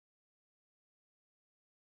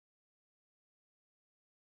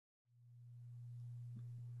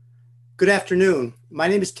Good afternoon. My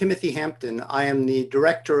name is Timothy Hampton. I am the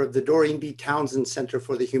director of the Doreen B. Townsend Center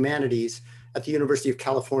for the Humanities at the University of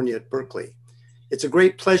California at Berkeley. It's a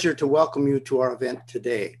great pleasure to welcome you to our event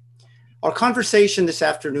today. Our conversation this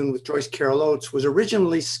afternoon with Joyce Carol Oates was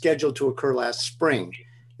originally scheduled to occur last spring.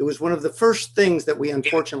 It was one of the first things that we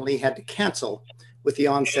unfortunately had to cancel with the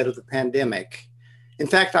onset of the pandemic. In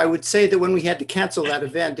fact, I would say that when we had to cancel that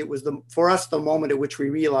event, it was for us the moment at which we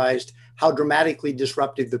realized how dramatically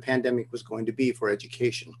disruptive the pandemic was going to be for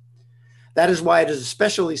education. That is why it is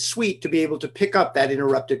especially sweet to be able to pick up that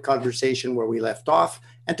interrupted conversation where we left off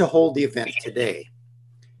and to hold the event today.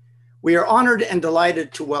 We are honored and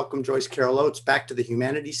delighted to welcome Joyce Carol Oates back to the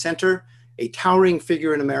Humanities Center. A towering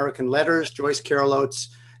figure in American letters, Joyce Carol Oates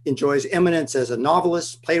enjoys eminence as a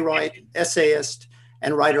novelist, playwright, essayist,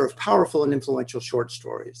 and writer of powerful and influential short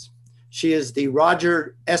stories. She is the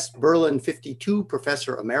Roger S. Berlin 52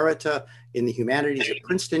 Professor Emerita in the Humanities at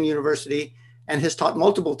Princeton University and has taught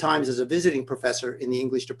multiple times as a visiting professor in the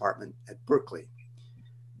English department at Berkeley.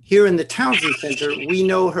 Here in the Townsend Center, we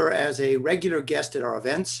know her as a regular guest at our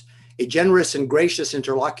events, a generous and gracious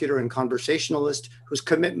interlocutor and conversationalist whose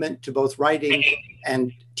commitment to both writing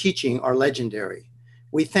and teaching are legendary.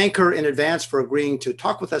 We thank her in advance for agreeing to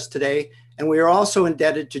talk with us today, and we are also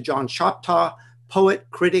indebted to John Shoptaw, poet,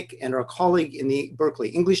 critic, and our colleague in the Berkeley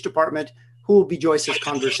English department, who will be Joyce's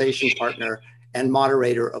conversation partner and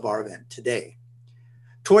moderator of our event today.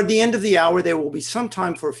 Toward the end of the hour, there will be some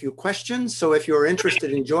time for a few questions. So if you're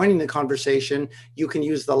interested in joining the conversation, you can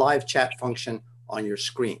use the live chat function on your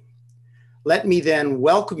screen. Let me then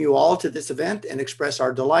welcome you all to this event and express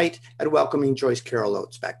our delight at welcoming Joyce Carol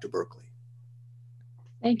Oates back to Berkeley.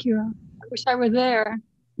 Thank you. I wish I were there.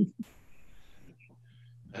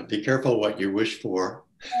 Be careful what you wish for.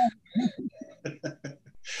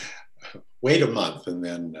 Wait a month and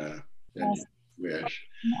then Yes. wish.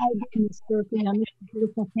 I've been to Berkeley on this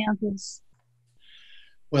beautiful campus.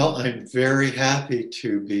 Well, I'm very happy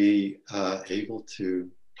to be able to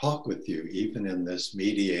talk with you, even in this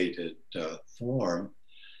mediated form,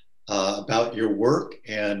 about your work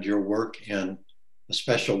and your work in a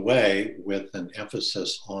special way with an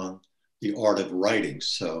emphasis on the art of writing.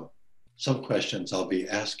 So some questions I'll be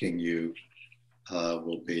asking you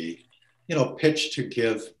will be, pitched to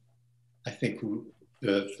give, I think,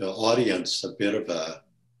 the audience a bit of a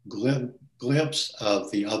glimpse of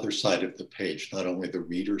the other side of the page, not only the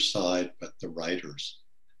reader's side, but the writer's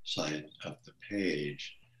side of the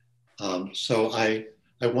page. So I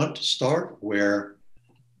want to start where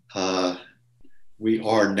we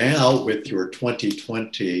are now with your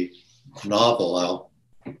 2020 novel. I'll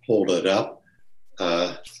hold it up.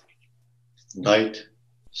 Night,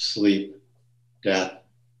 Sleep, Death,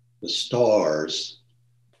 the Stars.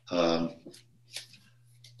 A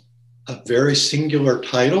very singular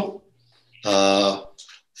title,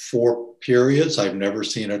 4 periods. I've never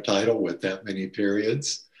seen a title with that many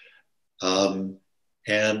periods. And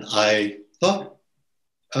I thought,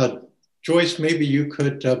 Joyce, maybe you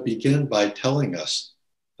could begin by telling us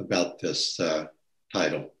about this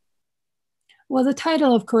title. Well, the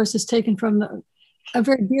title, of course, is taken from a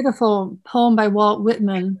very beautiful poem by Walt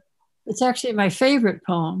Whitman. It's actually my favorite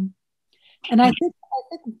poem. And I think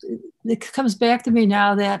it comes back to me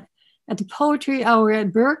now that at the Poetry Hour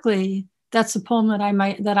at Berkeley, that's the poem that I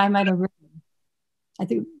might have written. I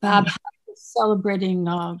think Bob was celebrating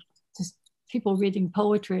just people reading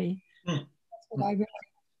poetry. That's what I read.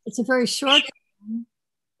 It's a very short poem,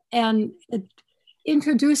 and it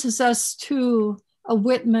introduces us to a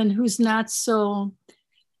Whitman who's not so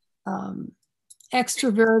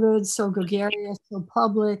extroverted, so gregarious, so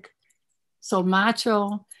public, so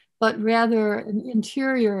macho, but rather an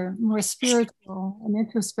interior, more spiritual and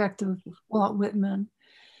introspective Walt Whitman.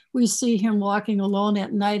 We see him walking alone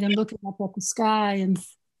at night and looking up at the sky and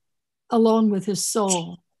alone with his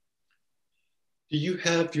soul. Do you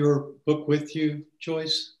have your book with you,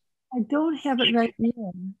 Joyce? I don't have it right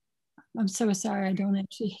here. I'm so sorry, I don't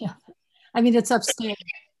actually have it. I mean, it's upstairs.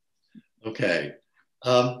 Okay.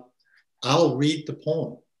 I'll read the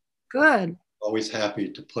poem. Good. Always happy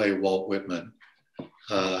to play Walt Whitman.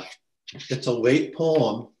 It's a late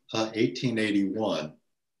poem, 1881,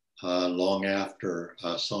 long after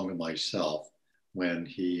Song of Myself, when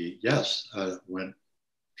he,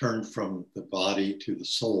 turned from the body to the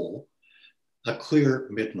soul. A clear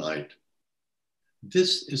midnight.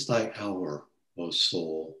 This is thy hour, O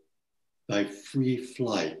soul, thy free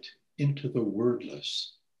flight into the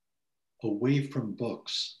wordless, away from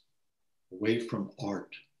books, away from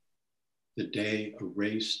art, the day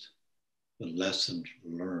erased, the lesson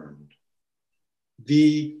learned.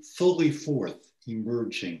 Thee fully forth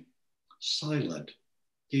emerging, silent,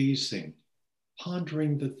 gazing,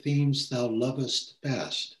 pondering the themes thou lovest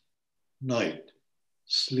best, night,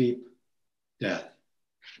 sleep, death,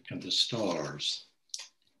 and the stars.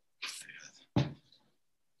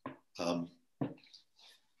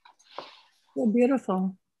 So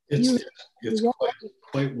beautiful. It's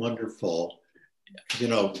quite wonderful. You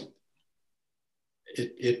know,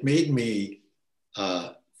 it made me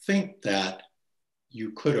think that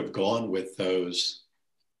you could have gone with those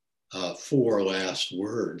 4 last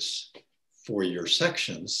words for your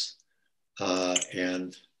sections.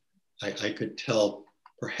 And I could tell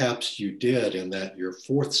perhaps you did, in that your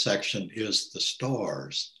 4th section is the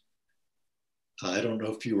stars. I don't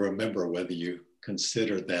know if you remember whether you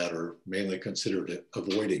considered that or mainly considered it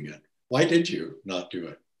avoiding it. Why did you not do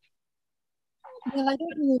it? Well, I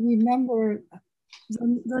don't really remember.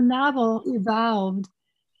 The novel evolved.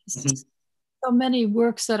 Mm-hmm. So many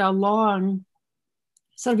works that are long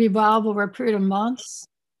sort of evolve over a period of months.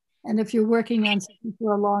 And if you're working on something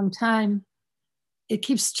for a long time, it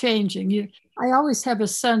keeps changing. I always have a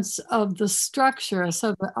sense of the structure,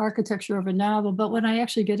 so the architecture of a novel, but when I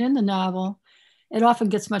actually get in the novel, it often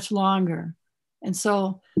gets much longer. And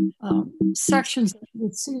so sections that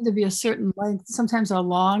would seem to be a certain length sometimes are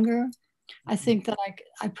longer. I think that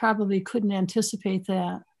I probably couldn't anticipate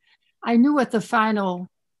that. I knew what the final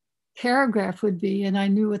paragraph would be, and I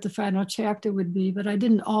knew what the final chapter would be, but I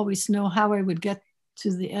didn't always know how I would get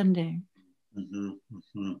to the ending. Mm-hmm,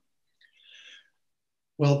 mm-hmm.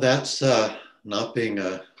 Well, that's not being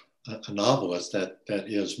a novelist. That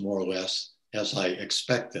is more or less as I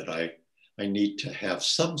expected. I need to have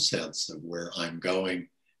some sense of where I'm going.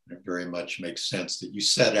 And it very much makes sense that you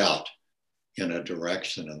set out in a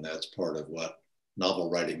direction, and that's part of what novel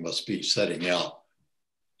writing must be, setting out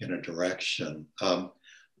in a direction.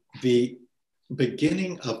 The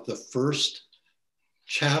beginning of the first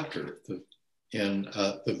chapter, in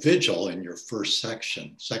the vigil in your first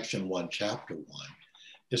section, section 1, chapter 1,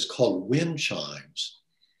 is called Wind Chimes.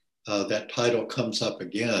 That title comes up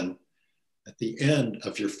again at the end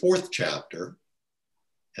of your 4th chapter.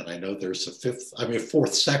 And I know there's a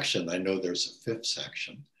 4th section. I know there's a 5th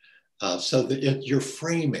section. So that you're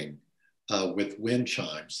framing with wind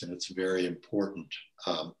chimes, and it's a very important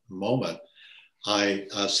moment.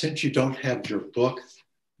 Since you don't have your book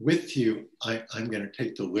with you, I'm going to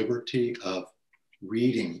take the liberty of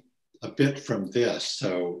reading a bit from this,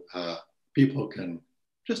 so people can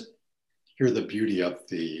just hear the beauty of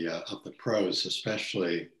the prose,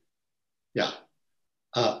 especially,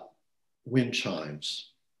 wind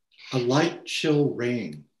chimes. A light, chill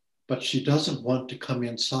rain, but she doesn't want to come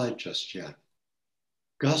inside just yet.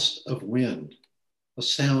 Gust of wind, a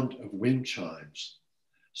sound of wind chimes.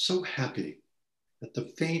 So happy at the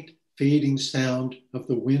faint, fading sound of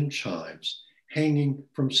the wind chimes hanging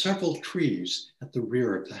from several trees at the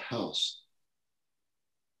rear of the house.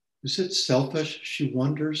 Is it selfish, she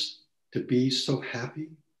wonders, to be so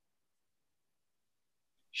happy?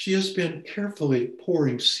 She has been carefully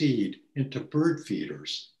pouring seed into bird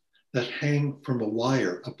feeders that hang from a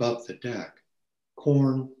wire above the deck.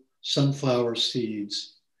 Corn, sunflower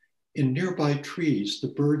seeds. In nearby trees, the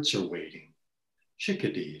birds are waiting.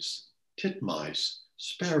 Chickadees, titmice,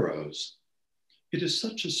 sparrows. It is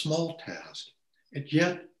such a small task, and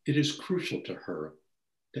yet it is crucial to her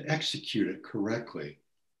to execute it correctly.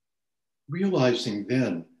 Realizing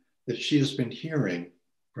then that she has been hearing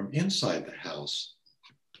from inside the house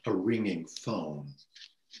a ringing phone.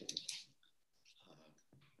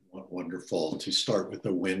 Wonderful to start with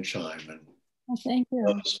a wind chime and thank you.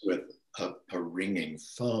 close with a ringing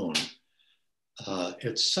phone.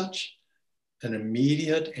 It's such an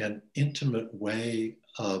immediate and intimate way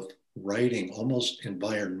of writing, almost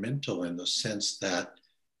environmental, in the sense that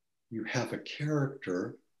you have a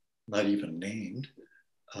character, not even named.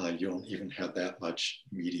 You don't even have that much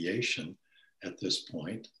mediation at this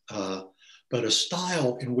point, but a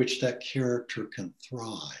style in which that character can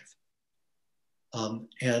thrive.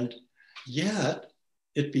 And yet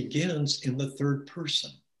it begins in the 3rd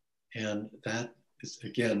person. And that is,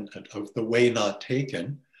 again, of the way not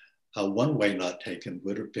taken. One way not taken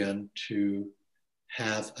would have been to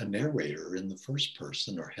have a narrator in the 1st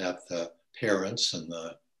person, or have the parents and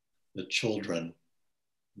the children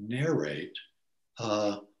narrate.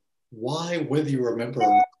 Why, whether you remember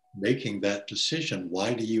making that decision,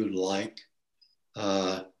 why do you like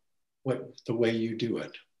the way you do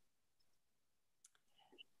it?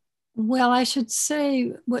 Well, I should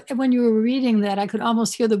say, when you were reading that, I could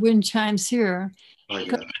almost hear the wind chimes here. Oh,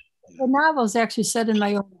 yeah. The novel is actually set in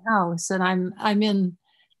my own house, and I'm in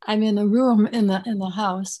a room in the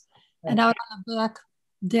house, and out on the back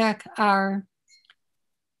deck are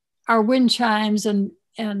wind chimes, and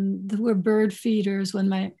we're bird feeders. When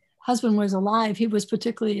my husband was alive, he was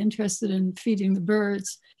particularly interested in feeding the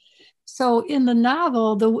birds. So in the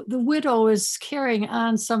novel, the widow is carrying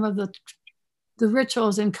on some of the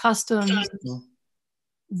rituals and customs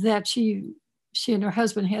that she and her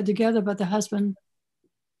husband had together, but the husband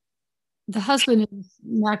is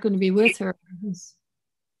not going to be with her.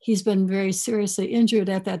 He's been very seriously injured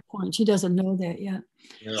at that point. She doesn't know that yet.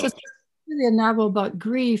 Yeah. So it's really a novel about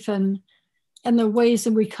grief and the ways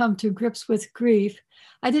that we come to grips with grief.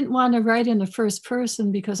 I didn't want to write in the first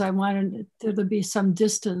person because I wanted there to be some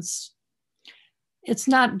distance. It's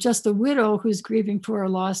not just the widow who's grieving for her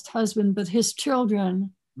lost husband, but his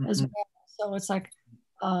children as well. So it's like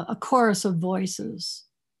a chorus of voices.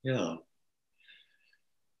 Yeah.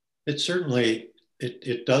 It certainly,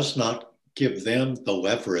 it does not give them the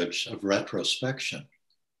leverage of retrospection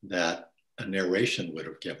that a narration would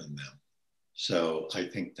have given them. So I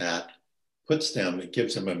think that it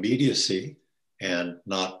gives them immediacy and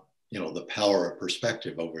not, the power of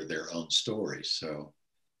perspective over their own stories. So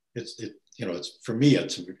for me,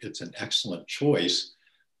 it's an excellent choice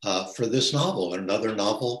for this novel. Another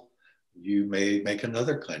novel, you may make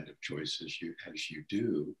another kind of choice as you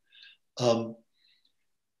do.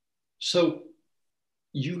 So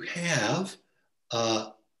you have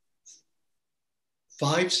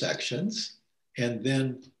 5 sections, and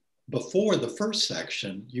then before the first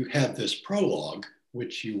section, you have this prologue,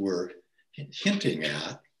 which you were hinting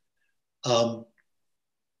at.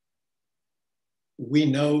 We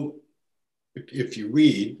know, if you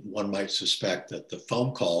read, one might suspect that the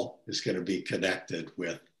phone call is going to be connected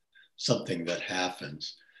with something that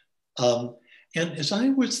happens. And as I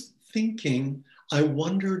was thinking, I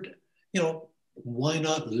wondered, why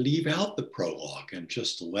not leave out the prologue and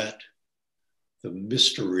just let the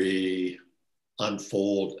mystery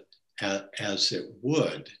unfold as it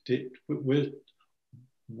would?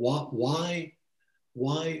 Why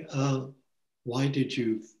did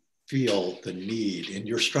you feel the need in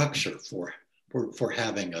your structure for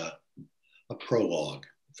having a prologue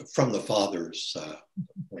from the father's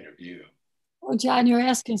point of view? Well, John, you're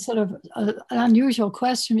asking sort of an unusual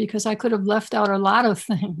question because I could have left out a lot of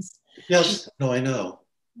things. Yes, no, I know.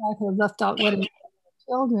 I could have left out one of the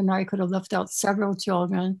children. I could have left out several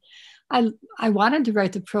children. I wanted to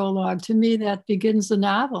write the prologue. To me, that begins the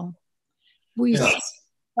novel. It's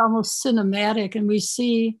almost cinematic, and we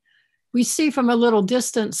see from a little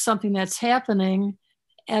distance something that's happening,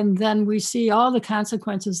 and then we see all the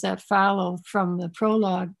consequences that follow from the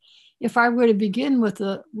prologue. If I were to begin with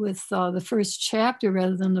the first chapter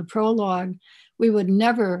rather than the prologue, we would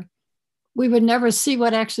never see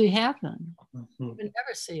what actually happened. We would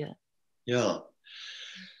never see it. Yeah.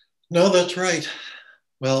 No, that's right.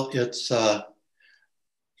 Well, it's, there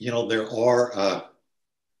are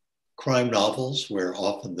crime novels where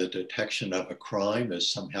often the detection of a crime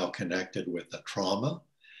is somehow connected with a trauma.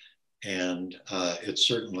 And it's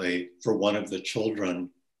certainly for one of the children,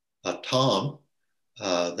 Tom,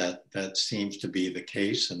 that seems to be the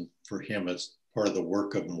case. And for him, it's part of the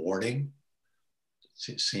work of mourning.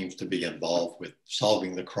 It seems to be involved with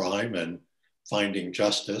solving the crime and finding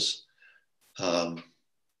justice,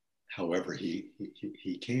 however he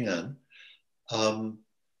can.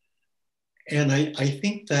 And I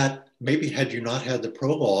think that maybe had you not had the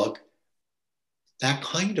prologue, that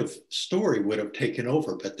kind of story would have taken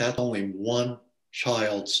over, but that's only one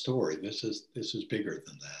child's story. This is bigger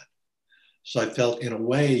than that. So I felt in a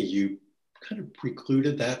way you kind of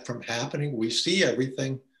precluded that from happening. We see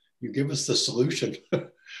everything. You give us the solution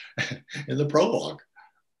in the prologue.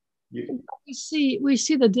 We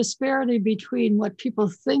see the disparity between what people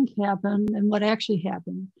think happened and what actually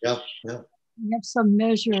happened. Yeah. We have some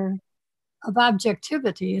measure of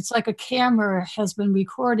objectivity. It's like a camera has been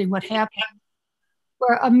recording what happened.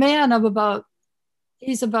 Where a man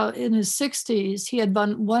he's about in his 60s, he had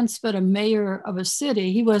once been a mayor of a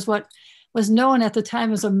city. He was what was known at the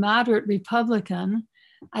time as a moderate Republican.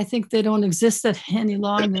 I think they don't exist any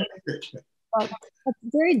longer. But a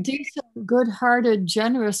very decent, good-hearted,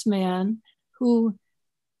 generous man who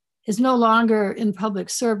is no longer in public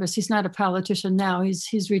service. He's not a politician now.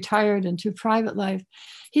 He's retired into private life.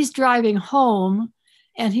 He's driving home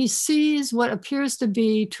and he sees what appears to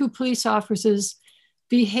be 2 police officers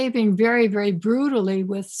behaving very, very brutally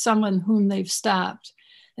with someone whom they've stopped.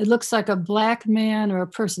 It looks like a black man or a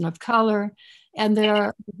person of color, and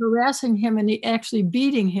they're harassing him and actually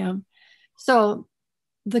beating him. So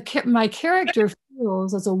my character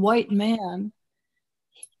feels, as a white man,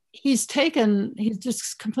 he's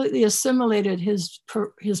just completely assimilated his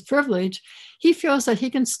privilege. He feels that he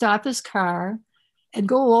can stop his car and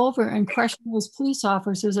go over and question those police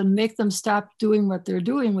officers and make them stop doing what they're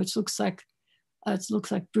doing, which looks like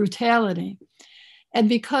brutality. And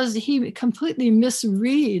because he completely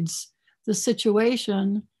misreads the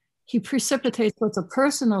situation, he precipitates what's a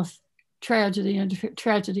personal tragedy and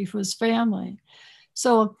tragedy for his family.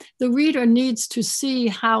 So the reader needs to see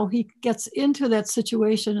how he gets into that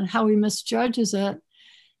situation and how he misjudges it.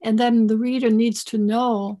 And then the reader needs to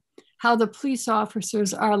know how the police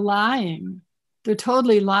officers are lying. They're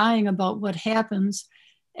totally lying about what happens.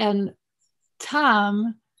 And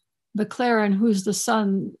Tom McLaren, who's the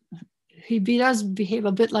son, he does behave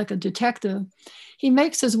a bit like a detective. He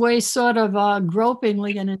makes his way sort of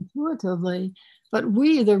gropingly and intuitively, but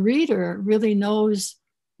we, the reader, really knows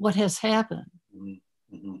what has happened.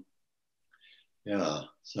 Mm-hmm. Yeah,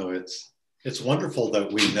 so it's wonderful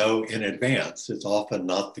that we know in advance. It's often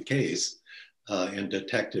not the case in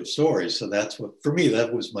detective stories. So that's what, for me,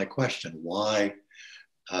 that was my question, why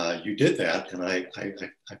you did that. And I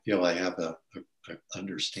feel I have a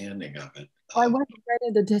understanding of it. I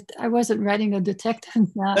wasn't writing a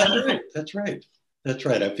detective novel. That's right.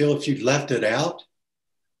 I feel if you'd left it out,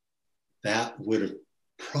 that would have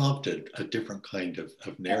prompted a different kind of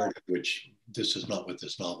narrative, which this is not what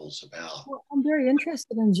this novel's about. Well, I'm very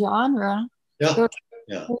interested in genre. Yeah.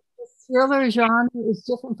 The thriller genre is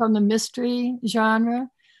different from the mystery genre,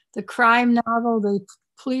 the crime novel, the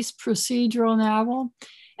police procedural novel,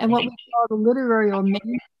 and what we call the literary or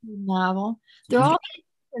mainstream novel. They're all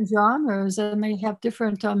different genres, and they have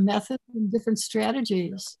different methods and different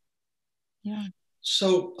strategies. Yeah.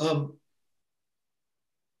 So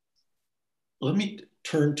let me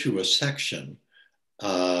turn to a section,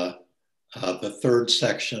 the third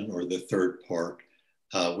section or the third part,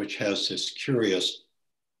 which has this curious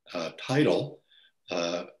title,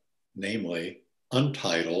 namely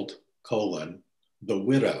Untitled, The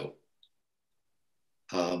Widow.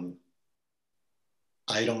 I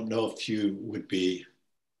don't know if you would be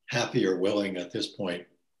happy or willing at this point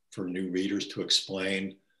for new readers to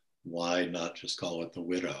explain why not just call it The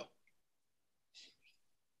Widow.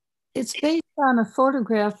 It's based on a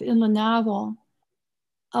photograph in the novel.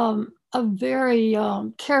 A very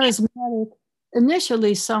charismatic,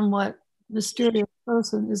 initially somewhat mysterious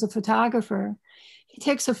person is a photographer. He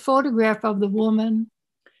takes a photograph of the woman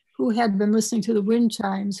who had been listening to the wind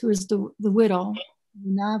chimes, who is the widow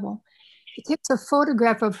in the novel. He takes a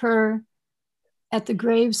photograph of her at the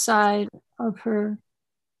graveside of her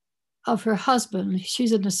husband.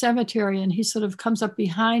 She's in the cemetery, and he sort of comes up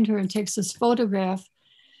behind her and takes this photograph,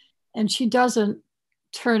 and she doesn't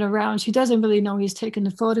turn around. She doesn't really know he's taken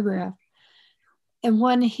the photograph. And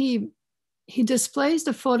when he displays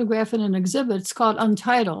the photograph in an exhibit, it's called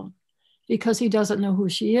Untitled, because he doesn't know who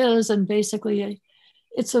she is. And basically,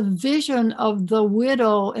 it's a vision of the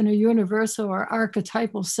widow in a universal or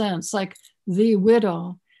archetypal sense, like the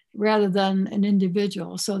widow, rather than an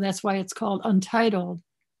individual. So that's why it's called Untitled,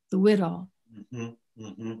 The Widow. Mm-hmm,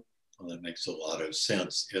 mm-hmm. Well, that makes a lot of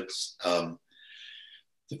sense. It's the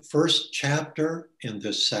first chapter in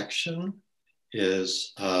this section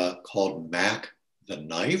is called Mac the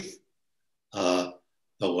Knife. The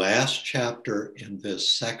last chapter in this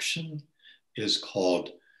section is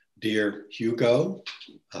called Dear Hugo,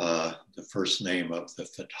 the first name of the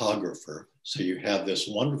photographer. So you have this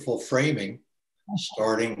wonderful framing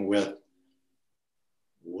starting with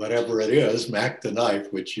whatever it is, Mac the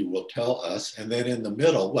Knife, which you will tell us. And then in the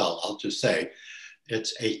middle, well, I'll just say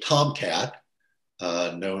it's a tomcat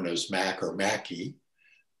known as Mac or Mackie.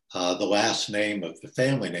 The last name of the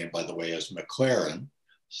family name, by the way, is McLaren.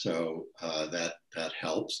 So that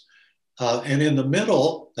helps. And in the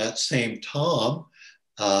middle, that same Tom,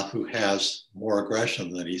 who has more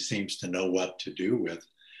aggression than he seems to know what to do with,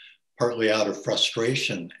 partly out of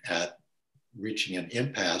frustration at reaching an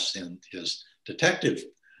impasse in his detective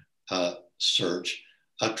search,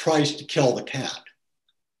 tries to kill the cat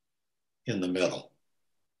in the middle.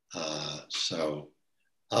 So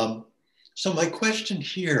my question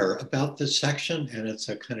here about this section, and it's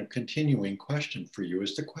a kind of continuing question for you,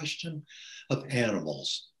 is the question of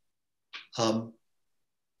animals.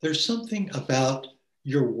 There's something about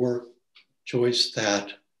your work, Joyce,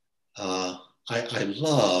 that I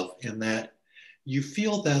love, in that you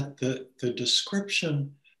feel that the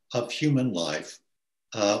description of human life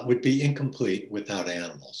would be incomplete without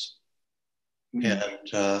animals.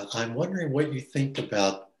 Mm-hmm. And I'm wondering what you think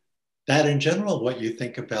about that in general, what you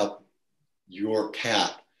think about your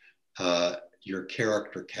cat, your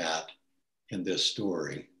character cat in this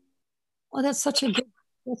story. Well, that's such a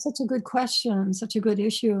good question, such a good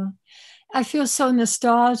issue. I feel so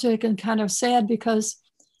nostalgic and kind of sad because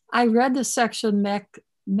I read the section Mac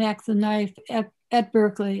the Knife at at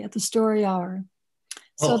Berkeley at the Story Hour.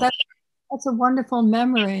 So Oh, that's a wonderful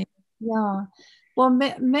memory. Yeah. Well,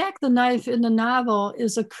 Mac the Knife in the novel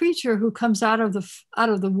is a creature who comes out of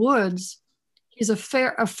the woods. He's a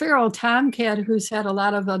feral tomcat who's had a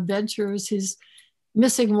lot of adventures. He's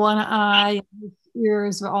missing one eye, his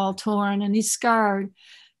ears are all torn, and he's scarred.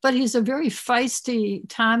 But he's a very feisty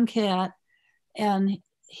tomcat, and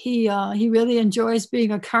he really enjoys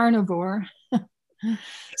being a carnivore.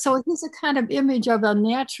 So he's a kind of image of a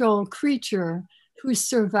natural creature who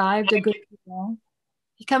survived a good deal.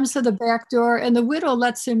 He comes to the back door, and the widow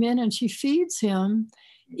lets him in, and she feeds him,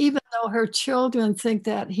 even though her children think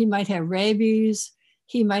that he might have rabies,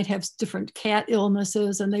 he might have different cat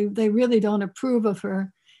illnesses, and they really don't approve of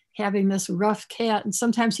her having this rough cat. And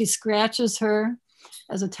sometimes he scratches her,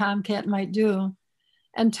 as a tomcat might do.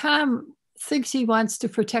 And Tom thinks he wants to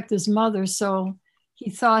protect his mother, so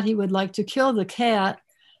he thought he would like to kill the cat.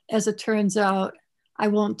 As it turns out, I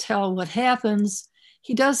won't tell what happens.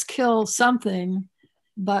 He does kill something,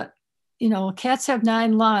 but cats have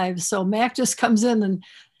 9 lives. So Mac just comes in, and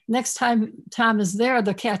next time Tom is there,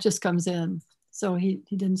 the cat just comes in. So he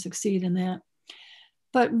didn't succeed in that.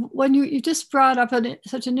 But when you just brought up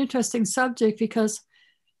such an interesting subject, because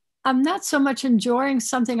I'm not so much enjoying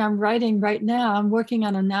something I'm writing right now. I'm working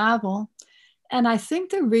on a novel. And I think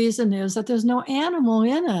the reason is that there's no animal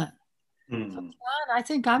in it. So John, I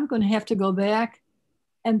think I'm going to have to go back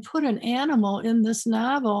and put an animal in this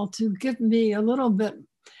novel to give me a little bit,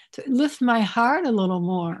 to lift my heart a little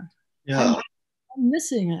more. yeah. I'm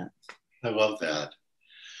missing it. I love that.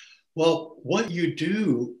 Well, what you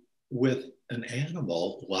do with an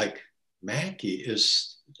animal like Mackie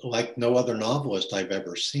is like no other novelist I've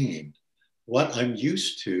ever seen. What I'm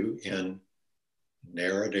used to in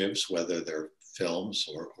narratives, whether they're films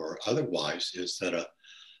or otherwise, is that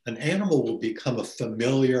an animal will become a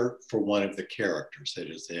familiar for one of the characters. That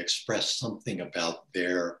is, they express something about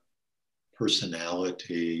their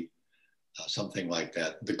personality, something like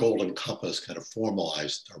that. The Golden Compass kind of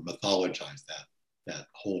formalized or mythologized that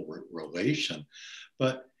whole relation.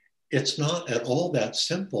 But it's not at all that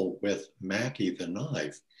simple with Mackie the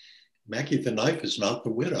Knife. Mackie the Knife is not the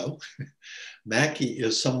widow. Mackie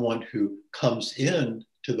is someone who comes in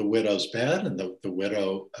to the widow's bed, and the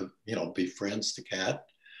widow, befriends the cat.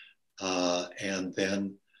 And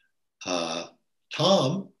then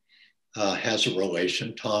Tom has a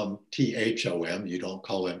relation, Tom, T-H-O-M, you don't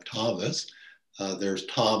call him Thomas. There's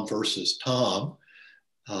Tom versus Tom.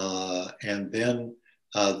 And then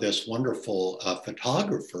this wonderful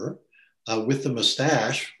photographer with the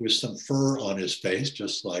mustache, with some fur on his face,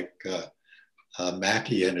 just like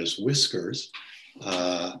Mackie and his whiskers.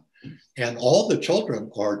 And all the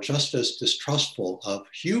children are just as distrustful of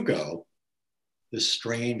Hugo, this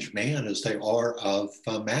strange man, as they are of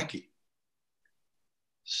Mackie.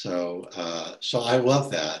 So I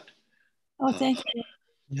love that. Oh, thank you.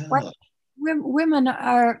 Yeah. Women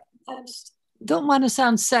are, I just don't want to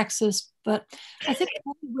sound sexist, but I think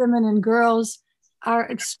women and girls are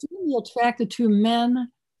extremely attracted to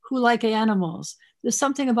men who like animals. There's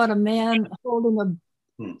something about a man holding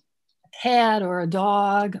a cat or a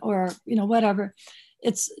dog or whatever.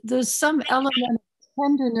 There's some element of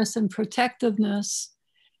tenderness and protectiveness,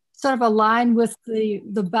 sort of aligned with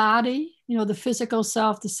the body, the physical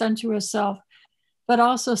self, the sensuous self, but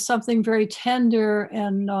also something very tender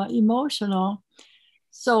and emotional.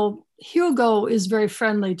 So Hugo is very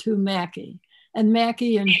friendly to Mackie, and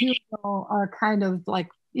Mackie and Hugo are kind of like,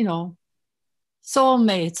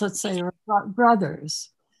 soulmates, let's say, or brothers.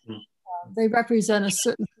 They represent a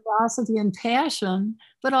certain ferocity and passion,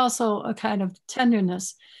 but also a kind of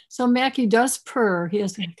tenderness. So Mackie does purr. He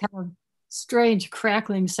has a kind of strange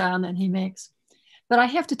crackling sound that he makes. But I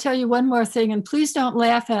have to tell you one more thing, and please don't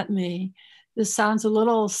laugh at me. This sounds a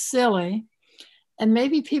little silly, and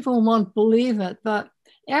maybe people won't believe it, but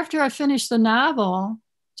after I finished the novel,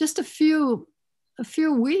 just a few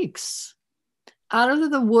weeks, out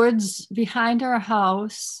of the woods behind our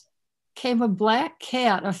house came a black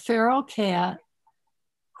cat, a feral cat,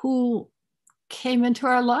 who came into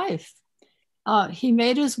our life. He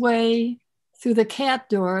made his way through the cat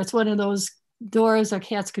door. It's one of those doors that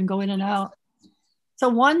cats can go in and out. So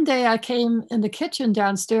one day I came in the kitchen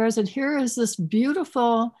downstairs, and here is this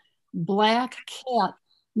beautiful black cat.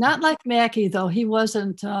 Not like Mackie, though. He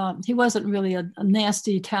wasn't really a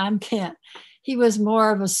nasty tomcat. He was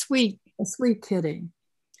more of a sweet kitty.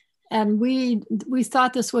 And we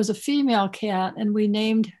thought this was a female cat, and we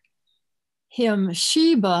named him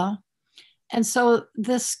Sheba. And so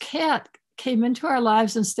this cat came into our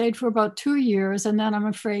lives and stayed for about 2 years, and then I'm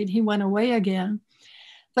afraid he went away again.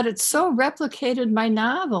 But it so replicated my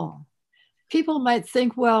novel people might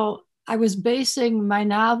think, well, I was basing my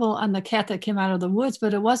novel on the cat that came out of the woods,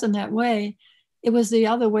 but it wasn't that way. It was the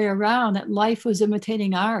other way around, that life was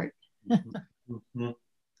imitating art. Mm-hmm.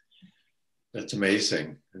 That's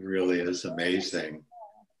amazing. It really is amazing.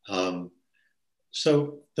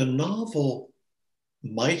 So the novel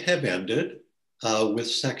might have ended with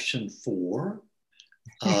section 4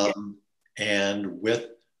 and with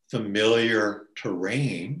familiar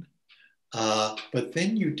terrain. But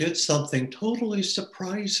then you did something totally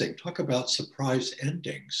surprising. Talk about surprise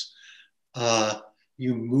endings.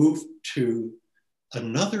 You moved to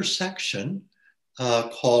another section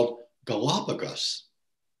called Galapagos.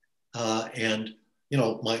 And, you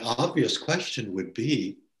know, my obvious question would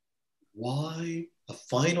be, why a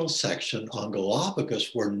final section on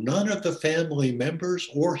Galapagos where none of the family members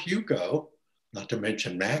or Hugo, not to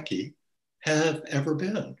mention Mackie, have ever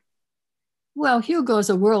been? Well, Hugo's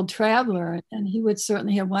a world traveler, and he would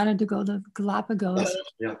certainly have wanted to go to Galapagos.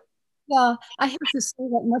 Yeah. Well, I have to say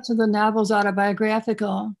that much of the novel's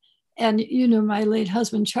autobiographical. And you know, my late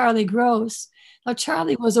husband, Charlie Gross. Now,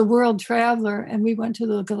 Charlie was a world traveler, and we went to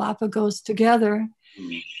the Galapagos together.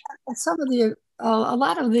 And some of the, a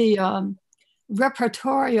lot of the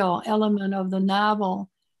repertorial element of the novel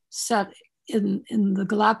set in the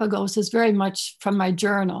Galapagos is very much from my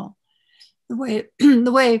journal. The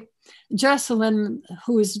way Jessalyn,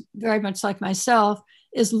 who is very much like myself,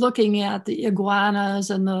 is looking at the iguanas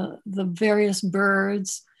and the various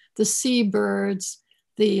birds, the seabirds,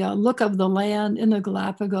 the look of the land in the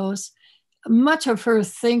Galapagos. Much of her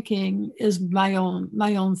thinking is my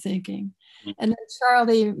own thinking. And then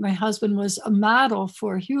Charlie, my husband, was a model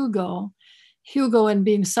for Hugo in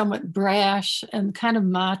being somewhat brash and kind of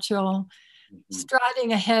macho,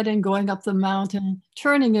 striding ahead and going up the mountain,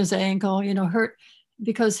 turning his ankle, you know, hurt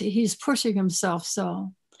because he's pushing himself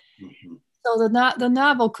so. So the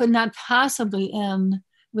novel could not possibly end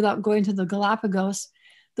without going to the Galapagos.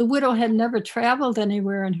 The widow had never traveled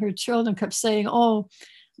anywhere, and her children kept saying, oh,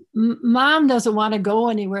 Mom doesn't want to go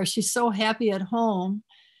anywhere. She's so happy at home.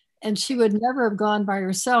 And she would never have gone by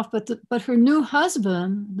herself. But her new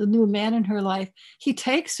husband, the new man in her life, he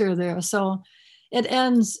takes her there. So it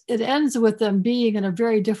ends with them being in a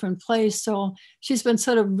very different place. So she's been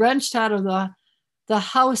sort of wrenched out of the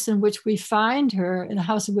house in which we find her, in the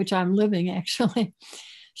house in which I'm living, actually.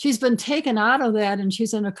 She's been taken out of that, and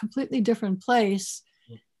she's in a completely different place.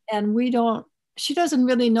 And she doesn't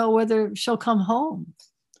really know whether she'll come home.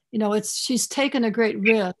 You know, she's taken a great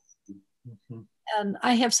risk. And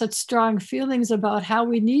I have such strong feelings about how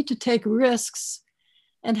we need to take risks,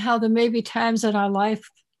 and how there may be times in our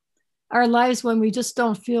lives when we just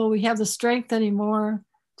don't feel we have the strength anymore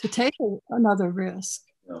to take another risk.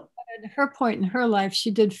 No. At her point in her life,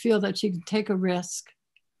 she did feel that she could take a risk.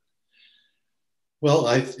 Well,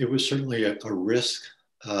 it was certainly a risk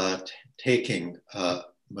taking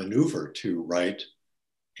maneuver to write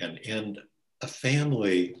and end a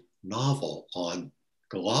family novel on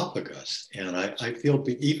Galapagos. And I feel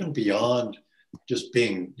even beyond just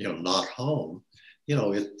being, you know, not home, you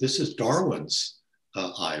know, this is Darwin's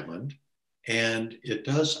island, and it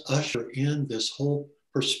does usher in this whole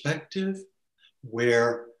perspective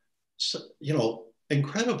where, you know,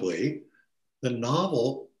 incredibly, the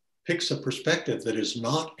novel picks a perspective that is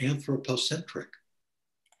not anthropocentric.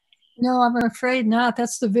 No, I'm afraid not.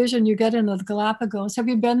 That's the vision you get in the Galapagos. Have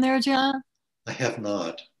you been there, John? I have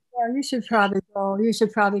not. Yeah, you should probably go. You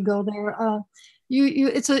should probably go there.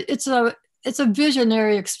 It's a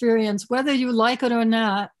visionary experience, whether you like it or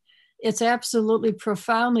not. It's absolutely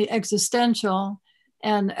profoundly existential,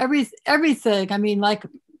 and everything. I mean, like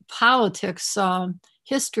politics,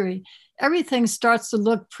 history, everything starts to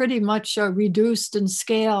look pretty much reduced in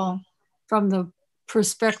scale from the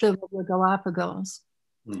perspective of the Galapagos.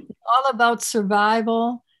 It's all about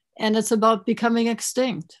survival, and it's about becoming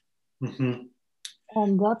extinct. Mm-hmm.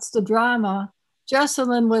 And that's the drama.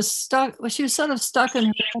 Jessalyn was stuck. Well, she was sort of stuck in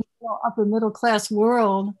her upper middle class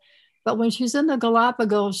world. But when she's in the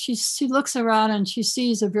Galapagos, she looks around and she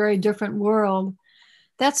sees a very different world.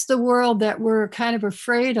 That's the world that we're kind of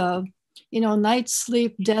afraid of. You know, night,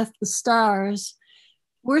 sleep, death, the stars.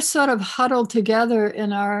 We're sort of huddled together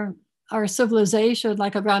in our civilization,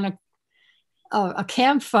 like around a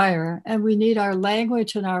campfire, and we need our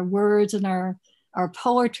language and our words and our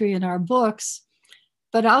poetry and our books.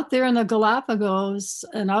 But out there in the Galapagos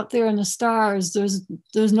and out there in the stars,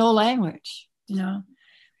 there's no language. You know,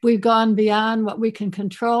 we've gone beyond what we can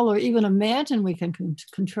control or even imagine we can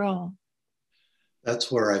control.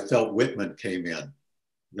 That's where I felt Whitman came in,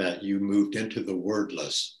 that you moved into the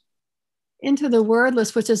wordless. Into the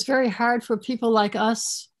wordless, which is very hard for people like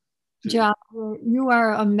us John, you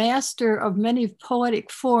are a master of many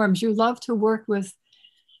poetic forms. You love to work with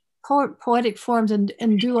poetic forms and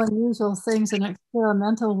do unusual things in an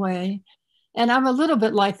experimental way. And I'm a little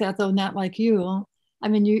bit like that, though not like you. I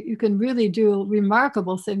mean, you can really do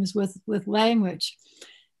remarkable things with language.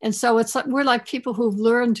 And so it's like we're like people who've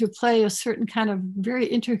learned to play a certain kind of very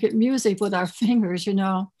intricate music with our fingers, you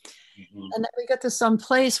know. Mm-hmm. And then we get to some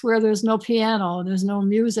place where there's no piano, there's no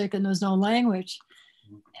music, and there's no language.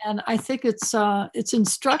 And I think it's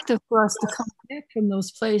instructive for us to come back from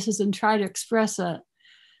those places and try to express it.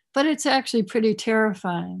 But it's actually pretty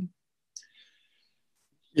terrifying.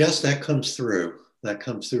 Yes, that comes through. That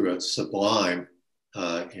comes through. It's sublime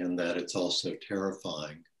in that it's also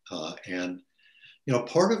terrifying. And, you know,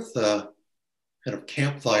 part of the kind of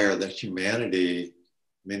campfire that humanity,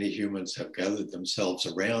 many humans have gathered themselves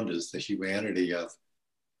around is the humanity of,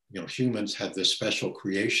 you know, humans have this special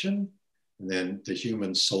creation, and then the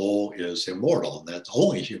human soul is immortal, and that's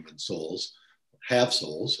only human souls have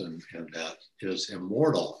souls, and that is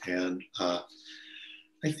immortal. And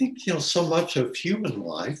I think, you know, so much of human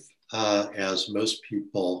life, as most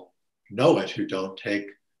people know it who don't take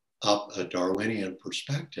up a Darwinian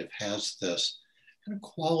perspective, has this kind of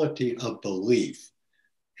quality of belief.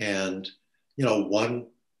 And, you know,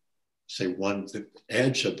 the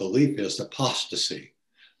edge of belief is apostasy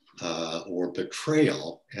or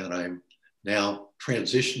betrayal. And I'm now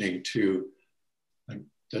transitioning to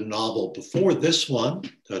the novel before this one,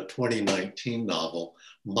 the 2019 novel,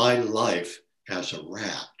 My Life as a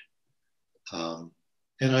Rat. And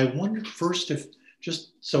I wondered first if,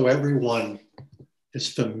 just so everyone is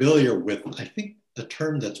familiar with, I think, a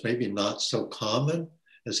term that's maybe not so common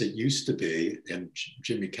as it used to be in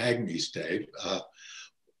Jimmy Cagney's day,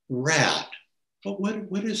 rat. But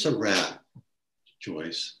what is a rat,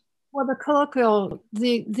 Joyce? Well, the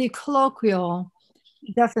colloquial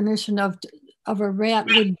definition of a rat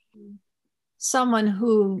would be someone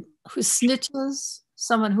who snitches,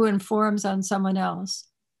 someone who informs on someone else.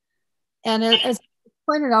 And as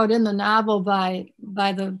pointed out in the novel by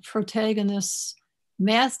the protagonist's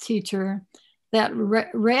math teacher, that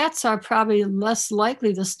rats are probably less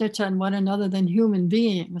likely to snitch on one another than human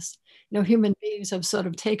beings. You know, human beings have sort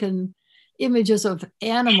of taken images of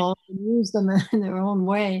animals and used them in their own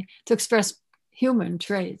way to express human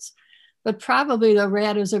traits. But probably the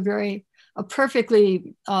rat is a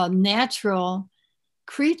perfectly natural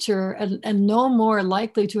creature and no more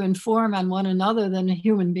likely to inform on one another than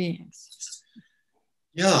human beings.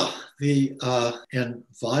 Yeah, and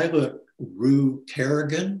Violet Rue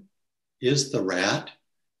Kerrigan is the rat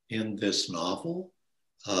in this novel.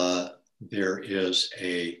 There is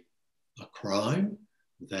a crime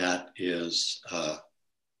that is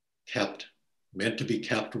meant to be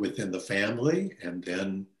kept within the family and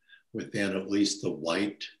then within at least the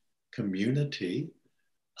white community.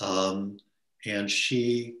 And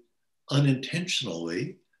she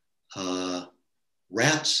unintentionally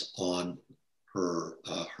rats on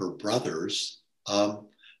her brothers. Do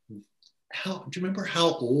you remember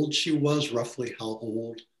how old she was, roughly how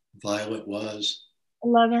old Violet was?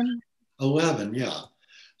 11. 11, yeah.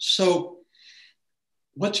 So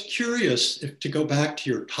what's curious, if to go back to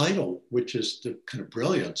your title, which is the kind of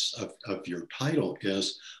brilliance of your title,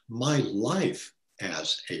 is My Life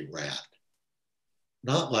as a Rat.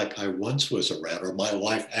 Not like I once was a rat or my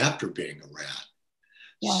life after being a rat.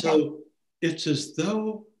 Yeah. So it's as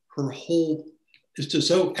though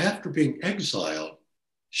after being exiled,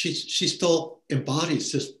 she still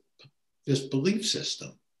embodies this belief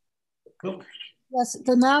system. Oh. Yes,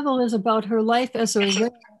 the novel is about her life as a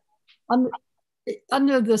rat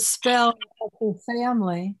under the spell of her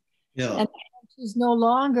family. Yeah. And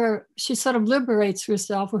she sort of liberates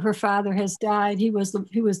herself where her father has died. He was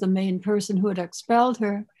the main person who had expelled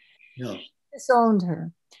her. Yeah. Disowned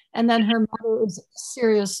her. And then her mother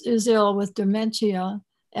is ill with dementia,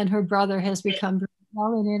 and her brother has become very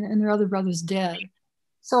violent, and her other brother's dead.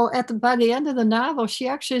 So by the end of the novel, she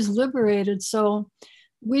actually is liberated. So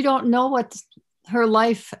we don't know what her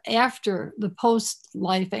life after, the post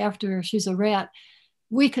life after she's a rat.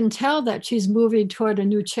 We can tell that she's moving toward a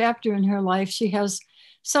new chapter in her life. She has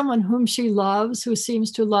someone whom she loves, who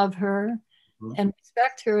seems to love her and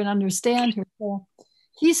respect her and understand her. So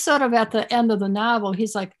he's sort of at the end of the novel.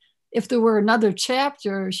 He's like, if there were another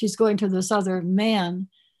chapter, she's going to this other man,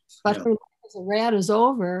 but her life as a rat is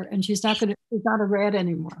over, and she's not a rat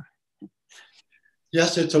anymore.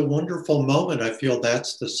 Yes, it's a wonderful moment. I feel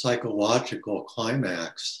that's the psychological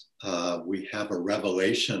climax. We have a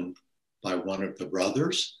revelation by one of the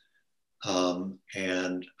brothers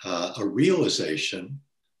and a realization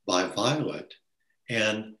by Violet.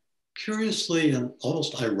 And curiously and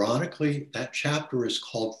almost ironically, that chapter is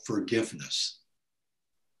called Forgiveness.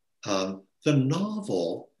 The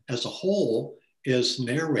novel as a whole is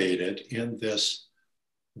narrated in this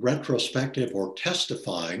retrospective or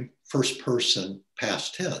testifying first person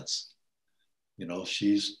past tense. You know,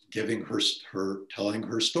 she's giving her telling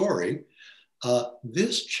her story.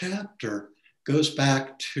 This chapter goes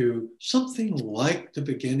back to something like the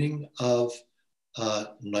beginning of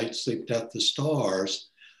Night, Sleep, Death, the Stars,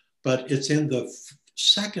 but it's in the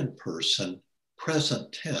second person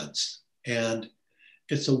present tense. And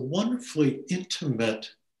it's a wonderfully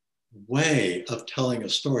intimate way of telling a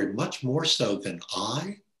story, much more so than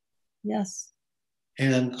I. Yes.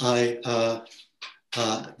 And I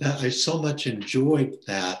so much enjoyed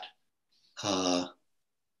that.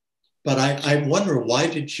 But I wonder, why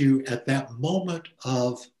did you, at that moment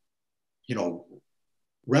of, you know,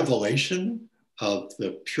 revelation of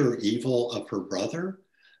the pure evil of her brother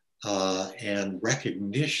and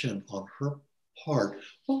recognition on her part,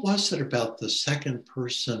 what was it about the second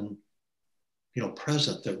person, you know,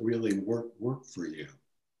 present that really worked for you?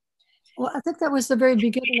 Well, I think that was the very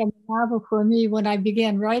beginning of the novel for me when I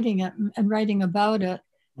began writing it and writing about it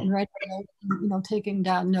and writing, you know, taking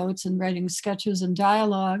down notes and writing sketches and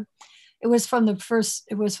dialogue. It was from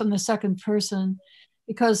the second person,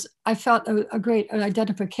 because I felt a great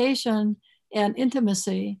identification and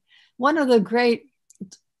intimacy. One of the great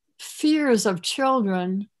fears of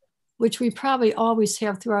children, which we probably always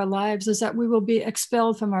have through our lives, is that we will be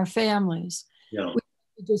expelled from our families. Yeah. We will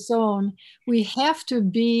be disowned. We have to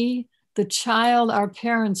be the child our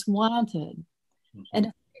parents wanted. Mm-hmm. And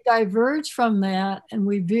if we diverge from that and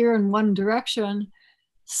we veer in one direction,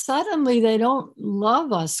 suddenly they don't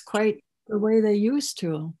love us quite the way they used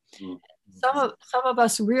to. Mm-hmm. Some of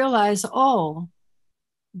us realize, oh,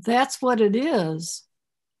 that's what it is.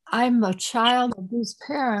 I'm a child of these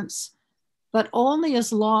parents, but only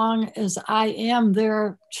as long as I am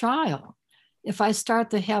their child. If I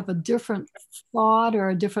start to have a different thought or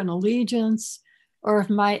a different allegiance, or if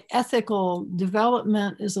my ethical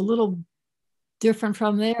development is a little different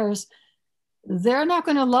from theirs, they're not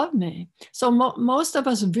going to love me. So most of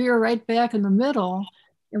us veer right back in the middle,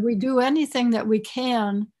 and we do anything that we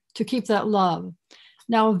can to keep that love.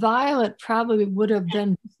 Now, Violet probably would have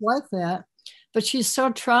been like that, but she's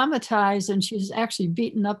so traumatized and she's actually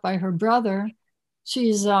beaten up by her brother.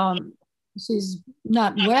 She's not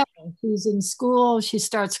well. She's in school. She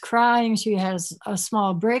starts crying. She has a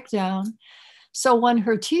small breakdown. So when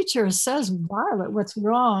her teacher says, Violet, what's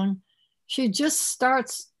wrong? She just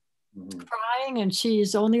starts crying, and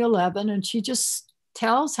she's only 11, and she just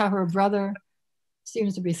tells how her brother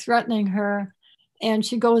seems to be threatening her. And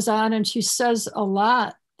she goes on and she says a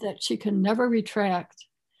lot that she can never retract.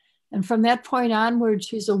 And from that point onward,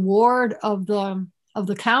 she's a ward of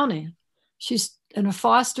the county. She's in a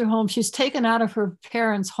foster home. She's taken out of her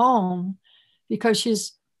parents' home because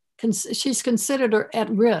she's considered at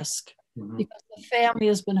risk, because the family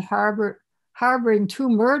has been harboring two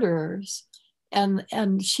murderers,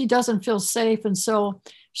 and she doesn't feel safe. And so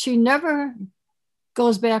she never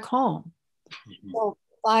goes back home. So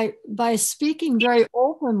by speaking very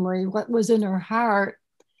openly what was in her heart,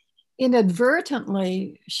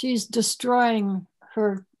 inadvertently, she's destroying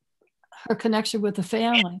her connection with the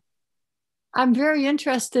family. I'm very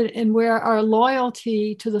interested in where our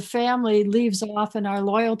loyalty to the family leaves off and our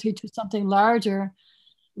loyalty to something larger,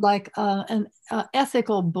 like an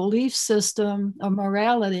ethical belief system or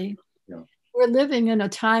morality. Yeah. We're living in a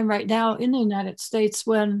time right now in the United States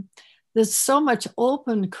when there's so much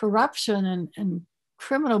open corruption and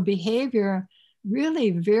criminal behavior, really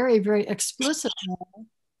very, very explicit now.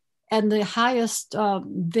 And the highest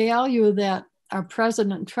value that our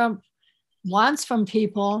President Trump wants from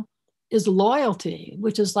people is loyalty,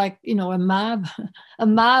 which is like, you know, a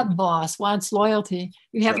mob boss wants loyalty.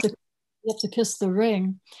 You have to kiss the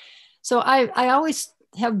ring. So I always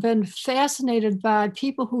have been fascinated by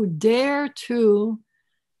people who dare to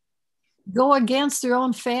go against their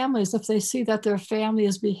own families if they see that their family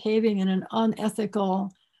is behaving in an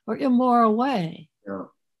unethical or immoral way. Yeah.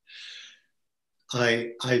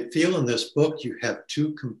 I feel in this book you have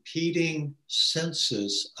two competing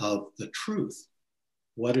senses of the truth.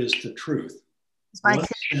 What is the truth?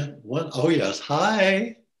 Oh yes,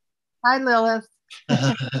 hi. Hi, Lilith.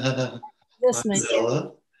 Listening. Hi,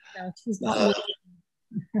 Lilith. No, she's not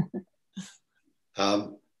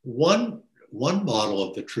one model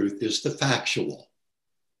of the truth is the factual.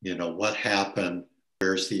 You know, what happened,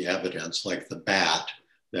 where's the evidence, like the bat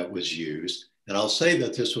that was used. And I'll say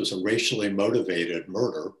that this was a racially motivated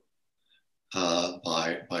murder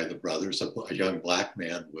by the brothers. A young black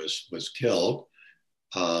man was killed.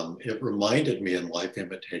 It reminded me in Life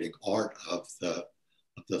Imitating Art of the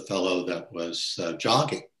fellow that was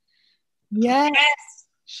jogging. Yes.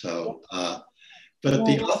 But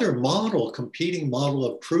the other model, competing model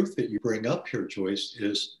of truth that you bring up here, Joyce,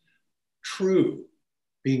 is true,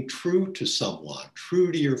 being true to someone,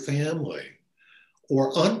 true to your family,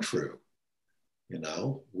 or untrue. You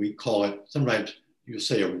know, we call it, sometimes you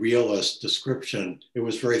say a realist description, it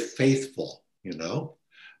was very faithful, you know.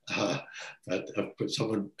 But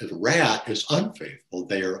someone, a rat is unfaithful,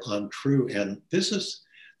 they are untrue. And this is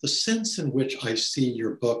the sense in which I see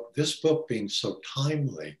your book, this book being so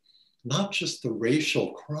timely, not just the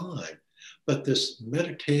racial crime, but this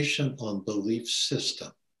meditation on belief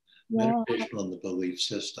system, meditation on the belief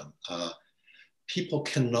system. People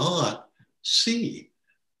cannot see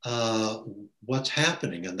what's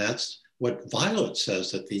happening. And that's what Violet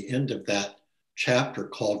says at the end of that chapter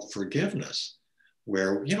called Forgiveness,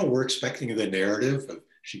 where, you know, we're expecting the narrative of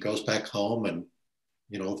she goes back home and,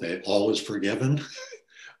 you know, all is forgiven.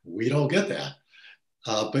 We don't get that.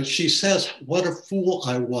 But she says, what a fool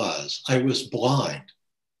I was. I was blind.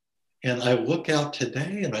 And I look out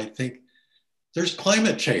today and I think, there's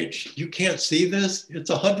climate change. You can't see this. It's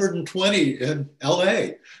 120 in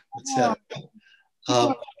LA, etc.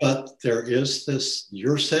 But there is this,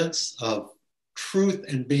 your sense of truth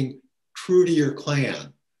and being true to your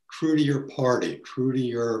clan, true to your party, true to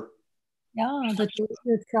your... Yeah,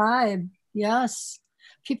 your tribe. Yes.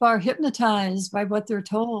 People are hypnotized by what they're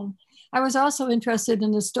told. I was also interested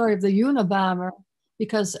in the story of the Unabomber,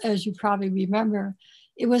 because as you probably remember,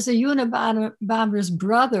 it was the Unabomber's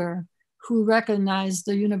brother who recognized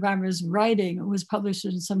the Unabomber's writing. It was published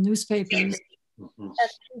in some newspapers. Mm-hmm.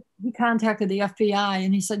 And he contacted the FBI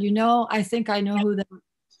and he said, you know, I think I know who the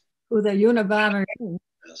Unabomber is.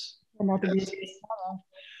 Yes. Yes.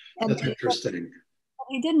 That's interesting.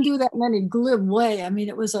 He didn't do that in any glib way. I mean,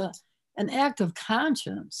 it was an act of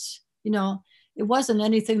conscience. You know, it wasn't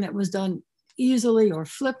anything that was done easily or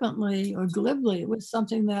flippantly or glibly. It was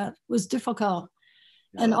something that was difficult.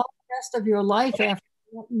 Yeah. And all the rest of your life after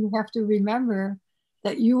that, you have to remember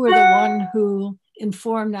that you were the one who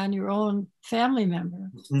informed on your own family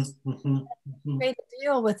member. Mm-hmm, mm-hmm, mm-hmm. He made a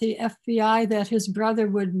deal with the FBI that his brother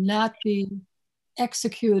would not be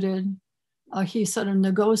executed. He sort of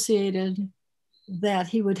negotiated that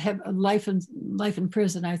he would have a life in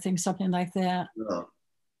prison, I think, something like that. Yeah.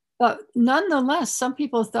 But nonetheless, some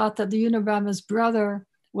people thought that the Unabomber's brother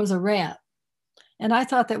was a rat. And I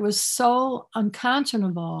thought that was so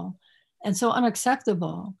unconscionable and so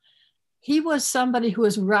unacceptable. He was somebody who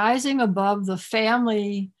was rising above the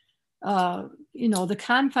family, you know, the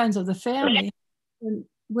confines of the family,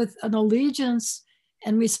 with an allegiance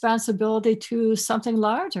and responsibility to something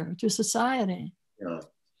larger, to society. Yeah.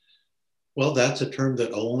 Well, that's a term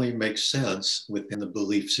that only makes sense within the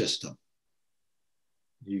belief system.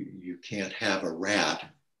 You can't have a rat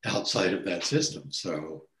outside of that system.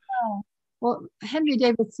 So, well, Henry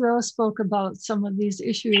David Thoreau spoke about some of these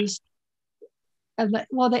issues.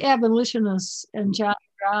 Well, the abolitionists and John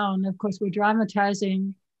Brown, of course, were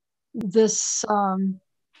dramatizing this, you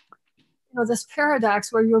know, this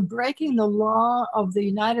paradox where you're breaking the law of the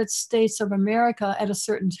United States of America at a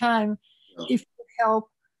certain time if you help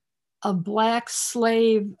a Black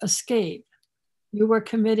slave escape. You were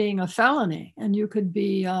committing a felony and you could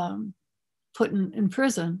be put in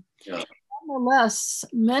prison. Yeah. Nonetheless,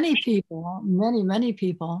 many people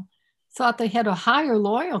thought they had a higher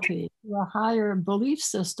loyalty to a higher belief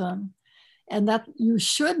system and that you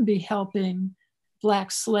should be helping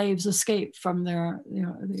Black slaves escape from their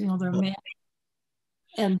man,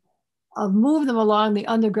 and move them along the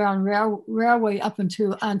Underground Railway up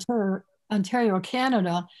into Ontario,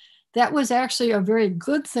 Canada. That was actually a very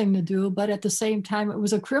good thing to do, but at the same time, it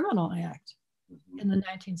was a criminal act in the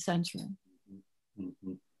 19th century.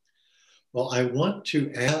 Mm-hmm. Well, I want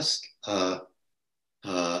to ask about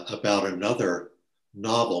another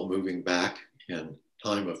novel moving back in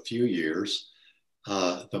time a few years,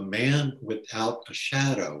 The Man Without a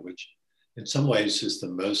Shadow, which in some ways is the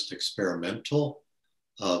most experimental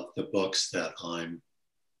of the books that I'm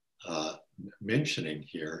mentioning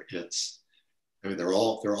here. I mean, they're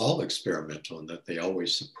all experimental in that they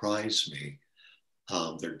always surprise me.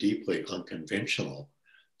 They're deeply unconventional.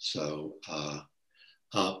 So,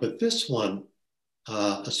 but this one,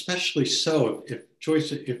 especially so, if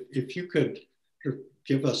Joyce, if you could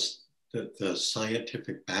give us the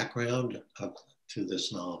scientific background to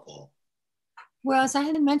this novel. Well, as I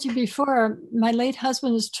had mentioned before, my late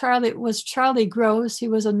husband was Charlie Gross. He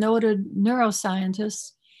was a noted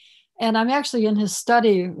neuroscientist. And I'm actually in his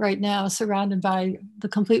study right now, surrounded by the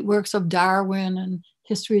complete works of Darwin and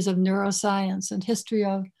histories of neuroscience and history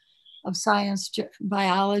of science,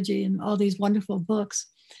 biology, and all these wonderful books.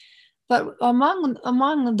 But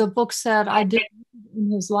among the books that I did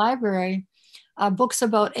in his library, books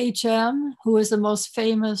about H.M., who is the most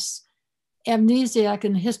famous amnesiac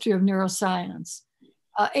in the history of neuroscience.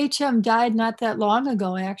 H.M. died not that long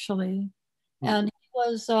ago, actually, and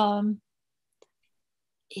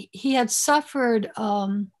he had suffered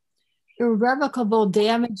irrevocable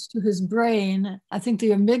damage to his brain, I think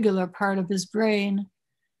the amygdala part of his brain,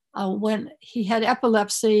 when he had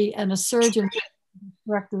epilepsy, and a surgeon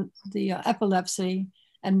corrected the epilepsy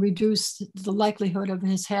and reduced the likelihood of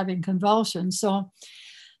his having convulsions. So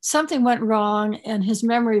something went wrong and his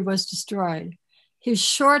memory was destroyed. His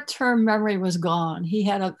short-term memory was gone. He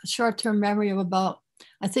had a short-term memory of about,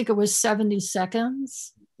 I think it was 70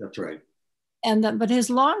 seconds. That's right. But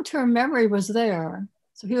his long-term memory was there.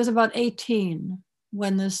 So he was about 18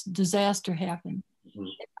 when this disaster happened. Mm-hmm.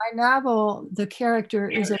 In my novel, the character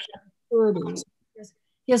is in his 30s.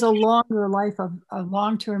 He has a longer life of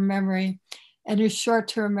long-term memory, and his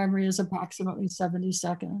short-term memory is approximately 70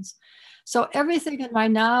 seconds. So everything in my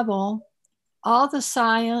novel, all the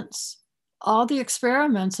science, all the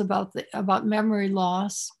experiments about memory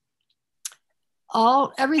loss,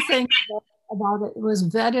 everything about it was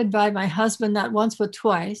vetted by my husband not once but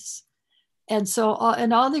twice. And so,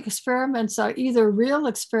 and all the experiments are either real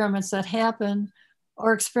experiments that happen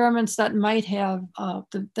or experiments that might have,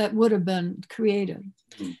 that would have been created.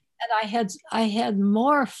 Mm-hmm. And I had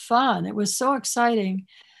more fun. It was so exciting.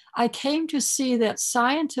 I came to see that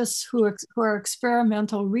scientists who are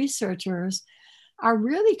experimental researchers are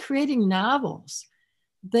really creating novels.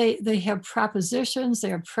 They have propositions, they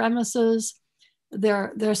have premises.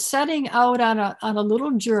 They're setting out on a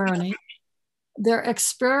little journey. They're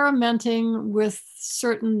experimenting with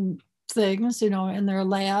certain things, in their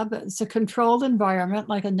lab. It's a controlled environment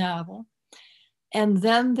like a novel. And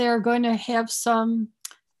then they're going to have some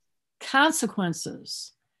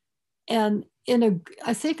consequences. And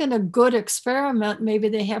I think in a good experiment, maybe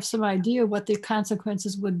they have some idea what the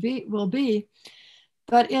consequences will be.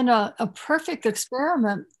 But in a perfect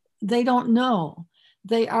experiment, they don't know.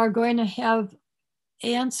 They are going to have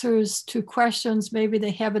answers to questions maybe they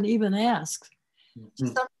haven't even asked. Mm-hmm.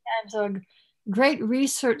 Sometimes a great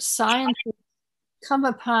research scientists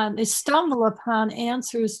stumble upon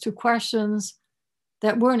answers to questions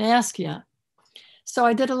that weren't asked yet. So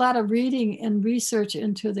I did a lot of reading and research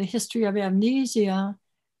into the history of amnesia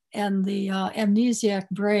and the amnesiac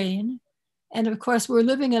brain. And of course, we're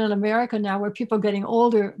living in America now where people are getting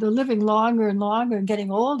older, they're living longer and longer and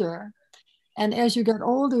getting older. And as you get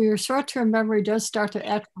older, your short-term memory does start to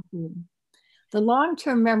atrophy. The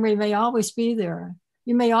long-term memory may always be there.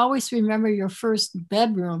 You may always remember your first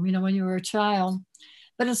bedroom, when you were a child,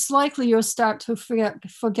 but it's likely you'll start to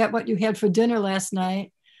forget what you had for dinner last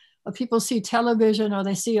night. Or people see television or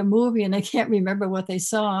they see a movie and they can't remember what they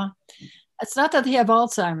saw. It's not that they have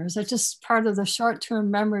Alzheimer's, it's just part of the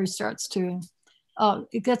short-term memory starts to,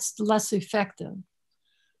 it gets less effective.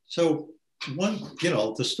 So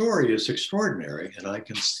the story is extraordinary, and I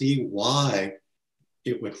can see why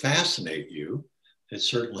it would fascinate you. It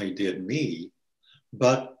certainly did me.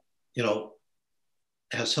 But,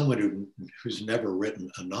 as someone who's never written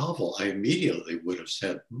a novel, I immediately would have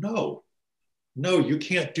said, no, you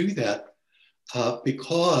can't do that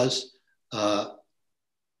because,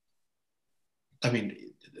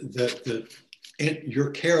 your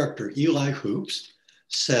character, Eli Hoops,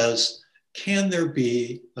 says, can there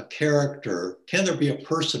be a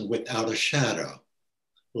person without a shadow,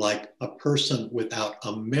 like a person without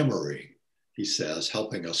a memory, he says,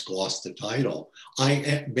 helping us gloss the title.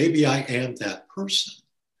 Maybe I am that person.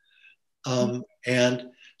 And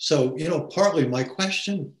so, partly my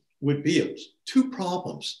question would be two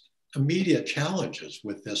problems, immediate challenges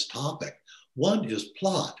with this topic. One is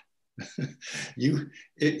plot.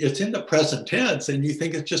 It's in the present tense and you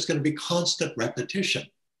think it's just going to be constant repetition.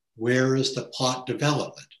 Where is the plot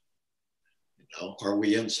development? Are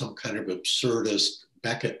we in some kind of absurdist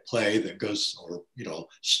Beckett play that goes, or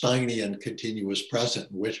Steinian continuous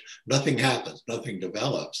present in which nothing happens, nothing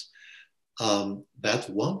develops? That's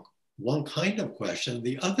one kind of question.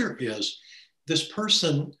 The other is this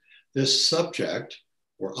person, this subject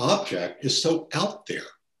or object is so out there,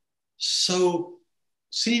 so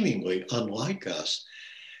seemingly unlike us.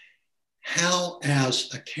 How,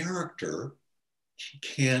 as a character,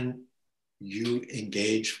 can you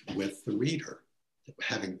engage with the reader,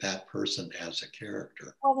 having that person as a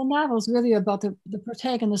character? Well, the novel is really about the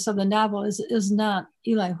protagonist of the novel is not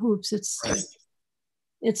Eli Hoops.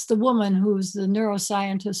 It's the woman who's the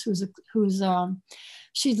neuroscientist who's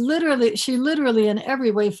she literally in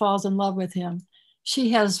every way falls in love with him.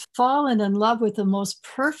 She has fallen in love with the most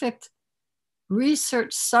perfect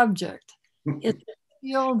research subject. It's a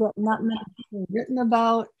field that not many people have written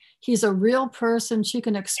about. He's a real person. She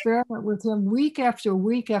can experiment with him week after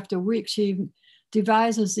week after week. She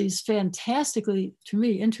devises these fantastically, to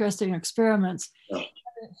me, interesting experiments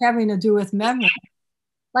having to do with memory.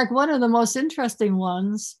 Like one of the most interesting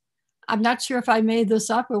ones, I'm not sure if I made this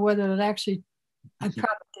up or whether it actually, I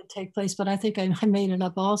probably did take place, but I think I made it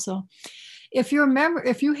up also. If you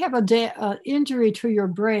have a injury to your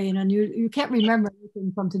brain and you can't remember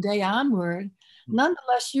anything from today onward,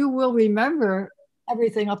 nonetheless, you will remember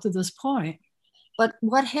everything up to this point. But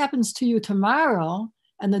what happens to you tomorrow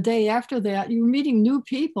and the day after that, you're meeting new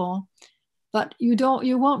people, but you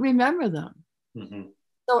won't remember them. Mm-hmm.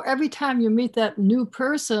 So every time you meet that new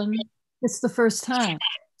person, it's the first time.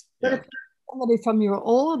 But if you're somebody from your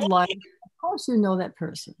old life, of course you know that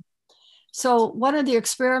person. So one of the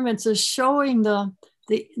experiments is showing the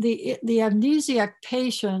amnesiac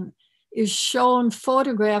patient is shown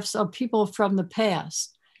photographs of people from the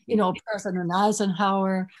past. You know, President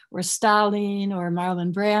Eisenhower or Stalin or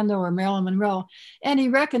Marlon Brando or Marilyn Monroe. And he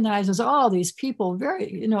recognizes all these people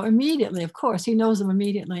very, immediately. Of course, he knows them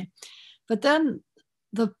immediately. But then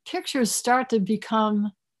the pictures start to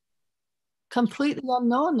become completely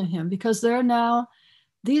unknown to him because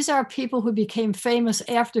these are people who became famous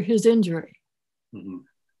after his injury. Mm-hmm.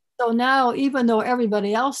 So now, even though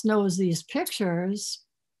everybody else knows these pictures,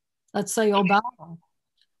 let's say Obama,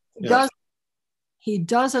 he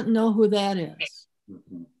doesn't know who that is.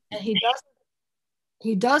 Mm-hmm. And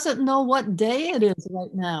he doesn't know what day it is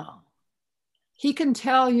right now. He can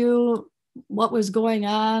tell you what was going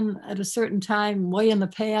on at a certain time way in the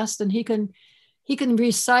past, and he can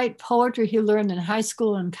recite poetry he learned in high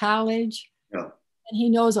school and college. Yeah. And he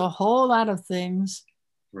knows a whole lot of things,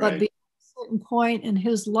 right. But beyond a certain point in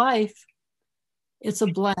his life, it's a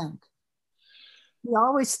blank. He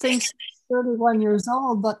always thinks he's 31 years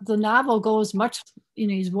old, but the novel goes much,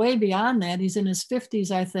 he's way beyond that. He's in his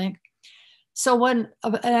 50s, I think. So when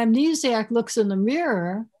an amnesiac looks in the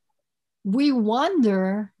mirror, we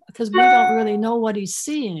wonder, because we don't really know what he's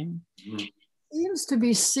seeing. Mm-hmm. He seems to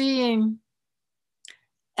be seeing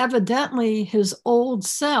evidently his old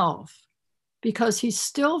self, because he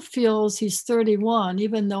still feels he's 31,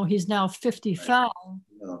 even though he's now 55. Right.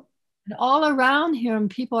 Yeah. And all around him,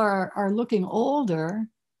 people are looking older,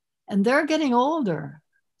 and they're getting older,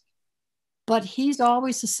 but he's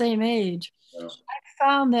always the same age. Yeah. I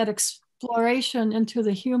found that exploration into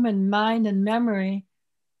the human mind and memory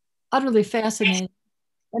utterly fascinating.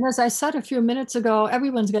 And as I said a few minutes ago,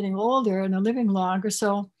 everyone's getting older and they're living longer.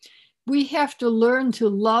 So we have to learn to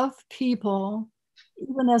love people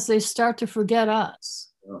even as they start to forget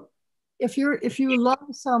us. Yeah. If you love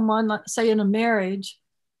someone, say in a marriage,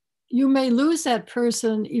 you may lose that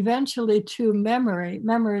person eventually to memory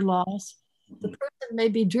loss. Mm-hmm. The person may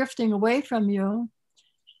be drifting away from you,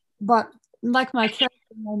 but like my character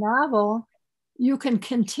in my novel, you can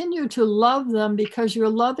continue to love them because you're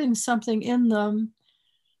loving something in them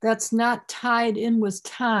that's not tied in with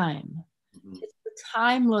time. Mm-hmm. It's the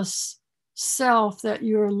timeless self that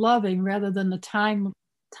you're loving rather than the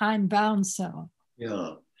time-bound self.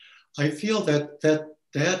 Yeah, I feel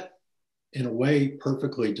that in a way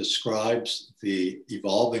perfectly describes the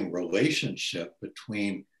evolving relationship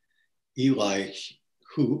between Eli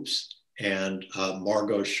Hoops and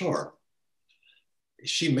Margot Sharp.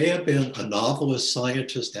 She may have been a novelist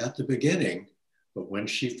scientist at the beginning, but when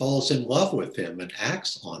she falls in love with him and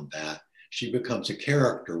acts on that, she becomes a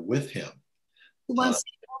character with him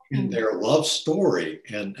in their love story.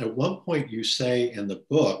 And at one point you say in the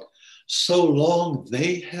book, so long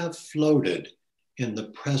they have floated in the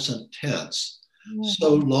present tense,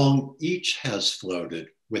 so long each has floated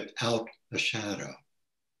without a shadow.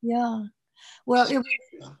 Yeah. Well,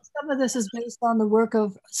 some of this is based on the work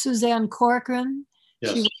of Suzanne Corcoran.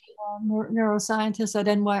 Yes. She was a neuroscientist at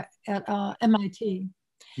MIT.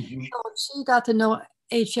 Mm-hmm. So she got to know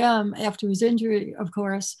HM after his injury, of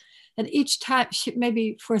course. And each time,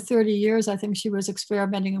 maybe for 30 years, I think she was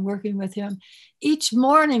experimenting and working with him. Each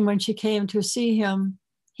morning when she came to see him,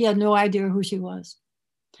 he had no idea who she was.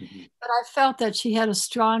 Mm-hmm. But I felt that she had a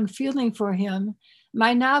strong feeling for him.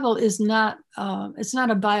 My novel is not, it's not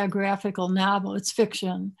a biographical novel, it's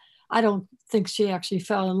fiction. I don't think she actually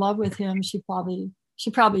fell in love with him. She probably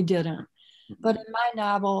didn't. Mm-hmm. But in my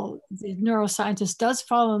novel, the neuroscientist does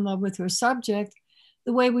fall in love with her subject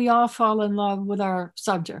the way we all fall in love with our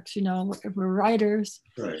subjects, if we're writers.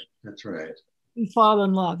 Right, that's right. We fall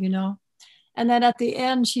in love, And then at the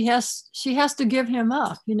end, she has to give him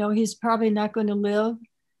up. You know, he's probably not going to live.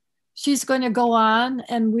 She's going to go on,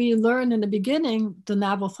 and we learn in the beginning, the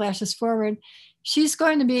novel flashes forward, she's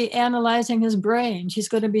going to be analyzing his brain. She's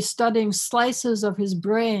going to be studying slices of his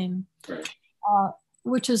brain, Right.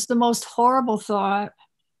 Which is the most horrible thought.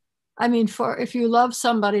 I mean, if you love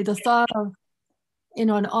somebody, the thought of, you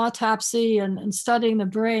know, an autopsy and studying the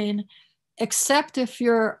brain, except if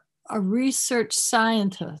you're a research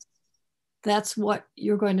scientist, that's what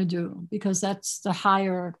you're going to do, because that's the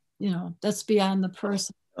higher, you know, that's beyond the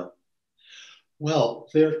person. Well,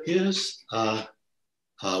 there is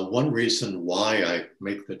one reason why I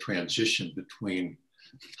make the transition between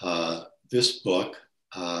this book,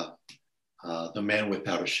 The Man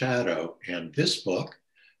Without a Shadow, and this book,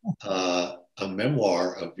 a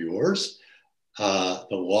memoir of yours, The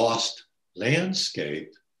Lost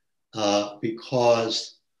Landscape,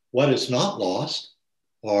 because what is not lost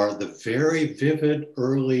are the very vivid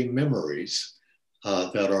early memories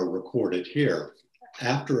that are recorded here.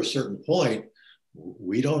 After a certain point,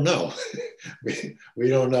 we don't know. we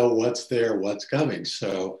don't know what's there, what's coming.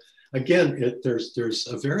 So again, there's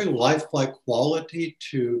a very lifelike quality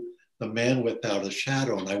to The Man Without a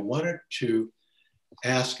Shadow. And I wanted to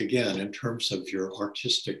ask again, in terms of your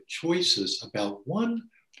artistic choices, about one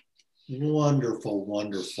wonderful,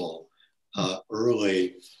 wonderful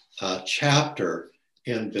early chapter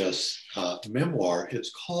in this memoir.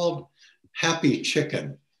 It's called Happy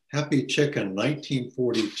Chicken. Happy Chicken,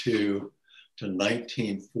 1942 to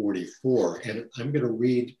 1944. And I'm going to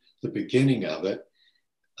read the beginning of it.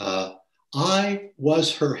 I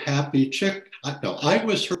was her happy chick. No, I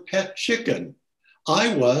was her pet chicken.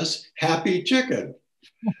 I was Happy Chicken.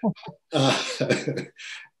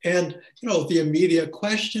 And, you know, the immediate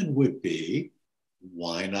question would be,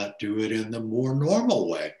 why not do it in the more normal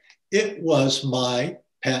way? It was my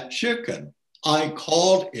pet chicken. I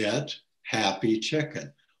called it Happy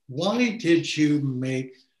Chicken. Why did you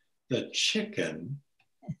make the chicken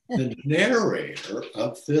the narrator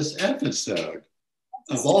of this episode,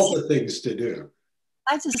 of all the things to do?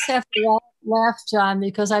 I just have to laugh, John,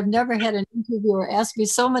 because I've never had an interviewer ask me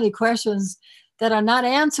so many questions that are not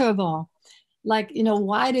answerable. Like, you know,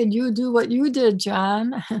 why did you do what you did,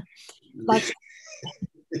 John? Like,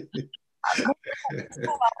 you,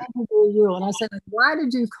 and I said, why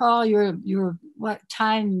did you call your what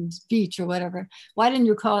Times Beach or whatever? Why didn't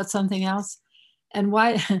you call it something else? And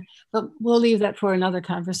why? But we'll leave that for another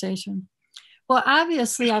conversation. Well,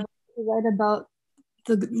 obviously, I've read about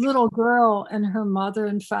the little girl and her mother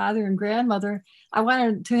and father and grandmother. I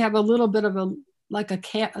wanted to have a little bit of a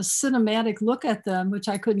cinematic look at them, which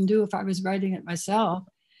I couldn't do if I was writing it myself.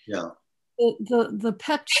 Yeah. The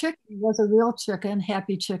pet chicken was a real chicken,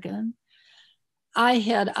 Happy Chicken. I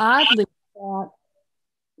had oddly thought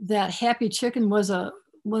that Happy Chicken was a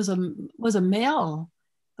male,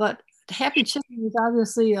 but Happy Chicken was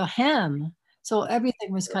obviously a hen. So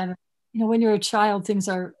everything was kind of, you know, when you're a child, things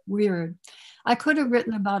are weird. I could have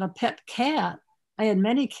written about a pet cat. I had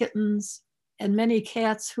many kittens and many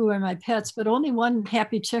cats who are my pets, but only one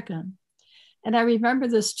Happy Chicken. And I remember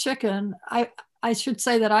this chicken. I should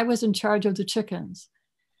say that I was in charge of the chickens.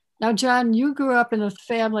 Now, John, you grew up in a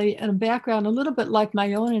family and a background a little bit like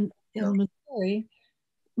my own in Missouri.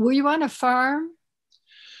 Were you on a farm?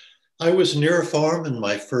 I was near a farm, and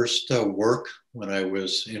my first work when I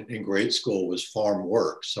was in grade school was farm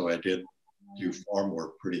work. So I did do farm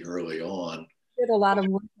work pretty early on. Did a lot of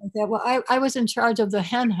work like that. Well, I was in charge of the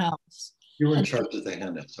hen house. You were in charge of the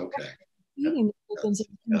hen house, okay. Feeding the chickens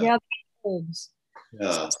and gathering eggs.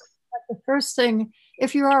 Yeah. So the first thing,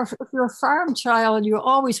 if you're a farm child, you're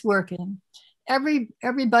always working.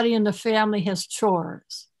 Everybody in the family has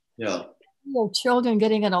chores. Yeah. You know, children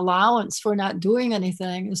getting an allowance for not doing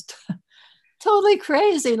anything is totally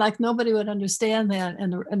crazy. Like nobody would understand that.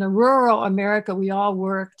 And in the rural America, we all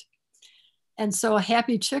worked. And so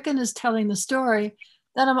Happy Chicken is telling the story.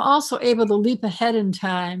 Then I'm also able to leap ahead in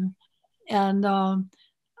time. And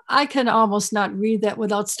I can almost not read that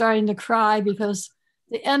without starting to cry, because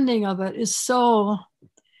the ending of it is so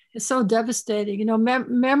devastating. You know,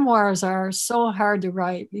 memoirs are so hard to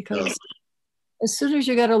write, because as soon as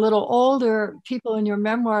you get a little older, people in your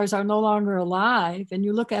memoirs are no longer alive, and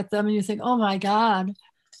you look at them and you think, oh my God,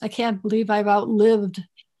 I can't believe I've outlived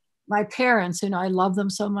my parents. You know, I love them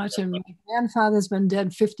so much, and my grandfather's been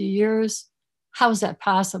dead 50 years. How is that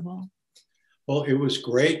possible? Well, it was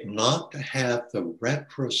great not to have the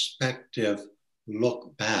retrospective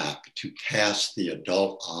look back to cast the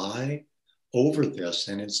adult eye over this.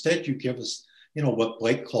 And instead you give us, you know, what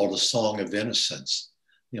Blake called a song of innocence.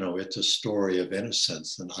 You know, it's a story of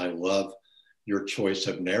innocence. And I love your choice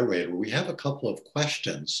of narrator. We have a couple of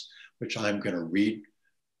questions, which I'm going to read.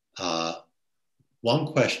 One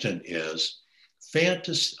question is,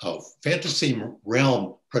 Fantasy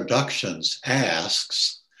Realm Productions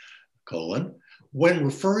asks, when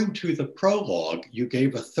referring to the prologue, you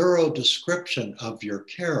gave a thorough description of your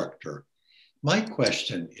character. My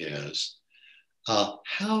question is,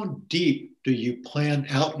 how deep do you plan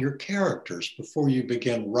out your characters before you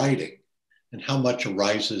begin writing, and how much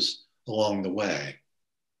arises along the way?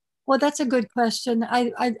 Well, that's a good question.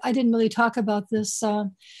 I didn't really talk about this.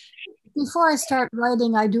 Before I start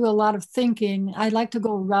writing, I do a lot of thinking. I like to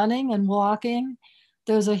go running and walking.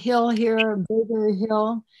 There's a hill here, Bayberry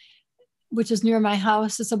Hill, which is near my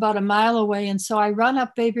house. It's about a mile away. And so I run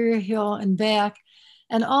up Bayberry Hill and back.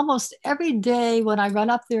 And almost every day when I run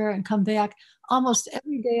up there and come back, almost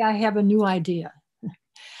every day I have a new idea.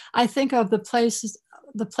 I think of the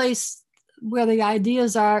place where the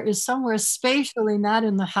ideas are is somewhere spatially, not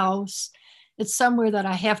in the house. It's somewhere that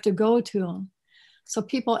I have to go to. So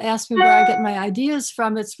people ask me where I get my ideas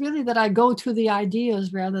from. It's really that I go to the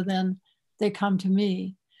ideas rather than they come to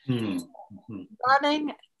me. Mm-hmm.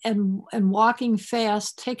 Running and walking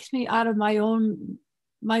fast takes me out of my own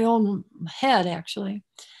head, actually.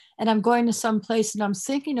 And I'm going to some place and I'm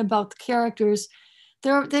thinking about the characters.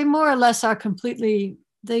 They more or less are completely,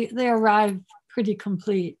 they arrive pretty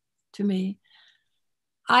complete to me.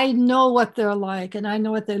 I know what they're like and I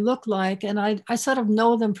know what they look like, and I sort of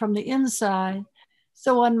know them from the inside.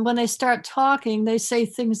 So when they start talking, they say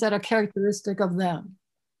things that are characteristic of them.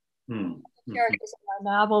 Mm-hmm. Characters in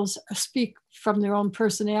my novels speak from their own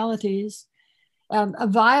personalities. A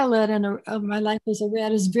violet in My Life as a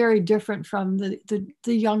Rat is very different from the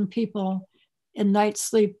young people in Night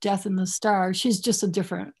Sleep, Death in the Stars. She's a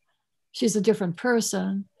different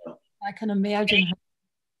person. I can imagine her.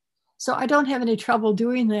 So I don't have any trouble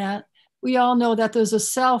doing that. We all know that there's a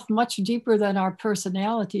self much deeper than our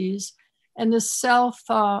personalities. And this self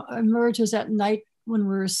emerges at night when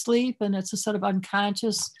we're asleep, and it's a sort of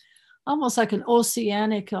unconscious, almost like an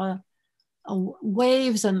oceanic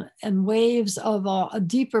waves and waves of a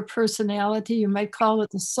deeper personality. You might call it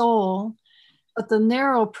the soul, but the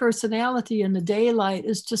narrow personality in the daylight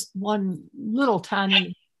is just one little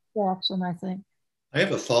tiny fraction, I think. I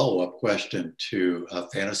have a follow-up question to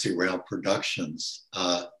Fantasy Realm Productions.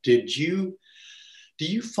 Do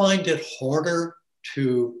you find it harder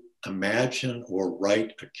to imagine or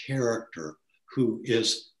write a character who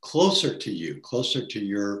is closer to you, closer to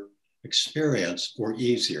your experience, or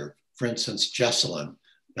easier? For instance, Jessalyn,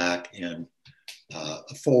 back in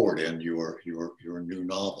forward in your new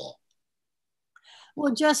novel.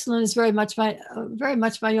 Well, Jessalyn is very much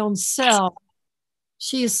my own self.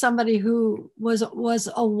 She is somebody who was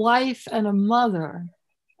a wife and a mother,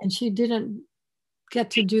 and she didn't get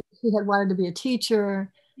to do. She had wanted to be a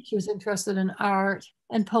teacher. She was interested in art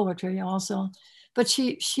and poetry also, but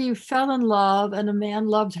she fell in love, and a man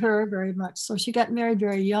loved her very much. So she got married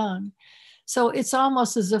very young. So it's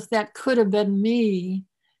almost as if that could have been me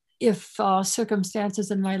if circumstances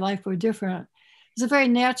in my life were different. It's very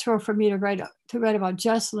natural for me to write about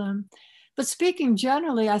Jessalyn. But speaking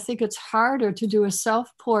generally, I think it's harder to do a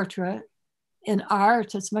self-portrait in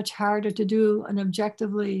art. It's much harder to do an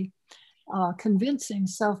objectively convincing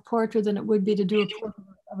self-portrait than it would be to do a portrait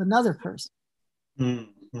of another person.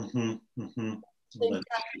 Mm-hmm, mm-hmm. Well,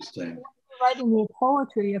 that's interesting. Writing your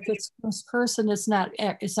poetry, if it's this person, it's not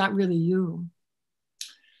really you.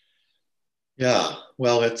 Yeah,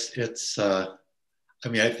 well, it's. I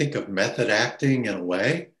mean, I think of method acting in a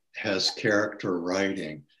way as character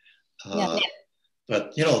writing. Yeah.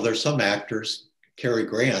 But there's some actors. Cary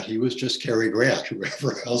Grant, he was just Cary Grant,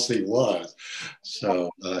 whoever else he was. So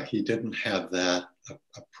he didn't have that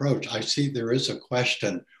approach. I see there is a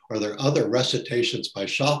question: are there other recitations by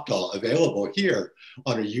Shoptaw available here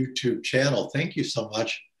on a YouTube channel? Thank you so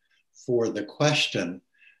much for the question.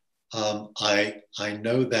 I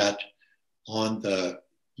know that on the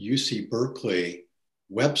UC Berkeley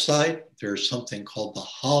website, there's something called the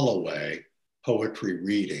Holloway Poetry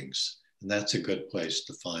Readings, and that's a good place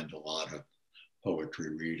to find a lot of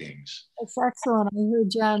poetry readings. It's excellent. I heard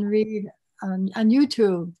John read on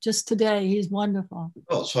YouTube just today. He's wonderful.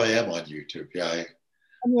 Oh, so I am on YouTube. Yeah.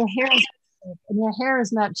 And your hair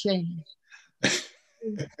is not changed.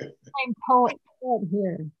 I'm poet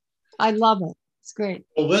here. I love it. It's great.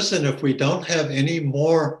 Well, listen, if we don't have any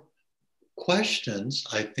more questions,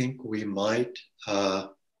 I think we might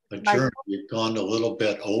adjourn. We've gone a little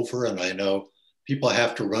bit over, and I know people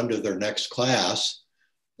have to run to their next class.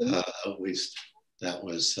 At least that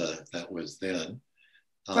was then.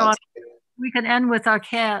 So we can end with our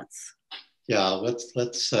cats. Yeah, let's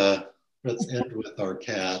let's end with our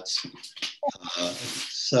cats.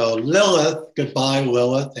 So Lilith, goodbye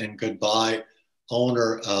Lilith, and goodbye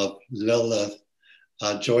owner of Lilith.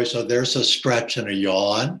 Joyce, so there's a stretch and a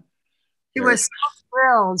yawn. She was so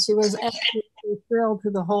thrilled. She was absolutely thrilled to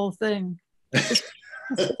the whole thing.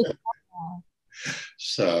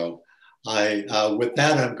 So with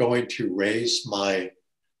that, I'm going to raise my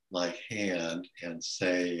hand and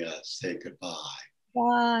say goodbye.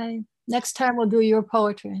 Bye. Next time we'll do your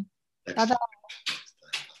poetry. Bye-bye.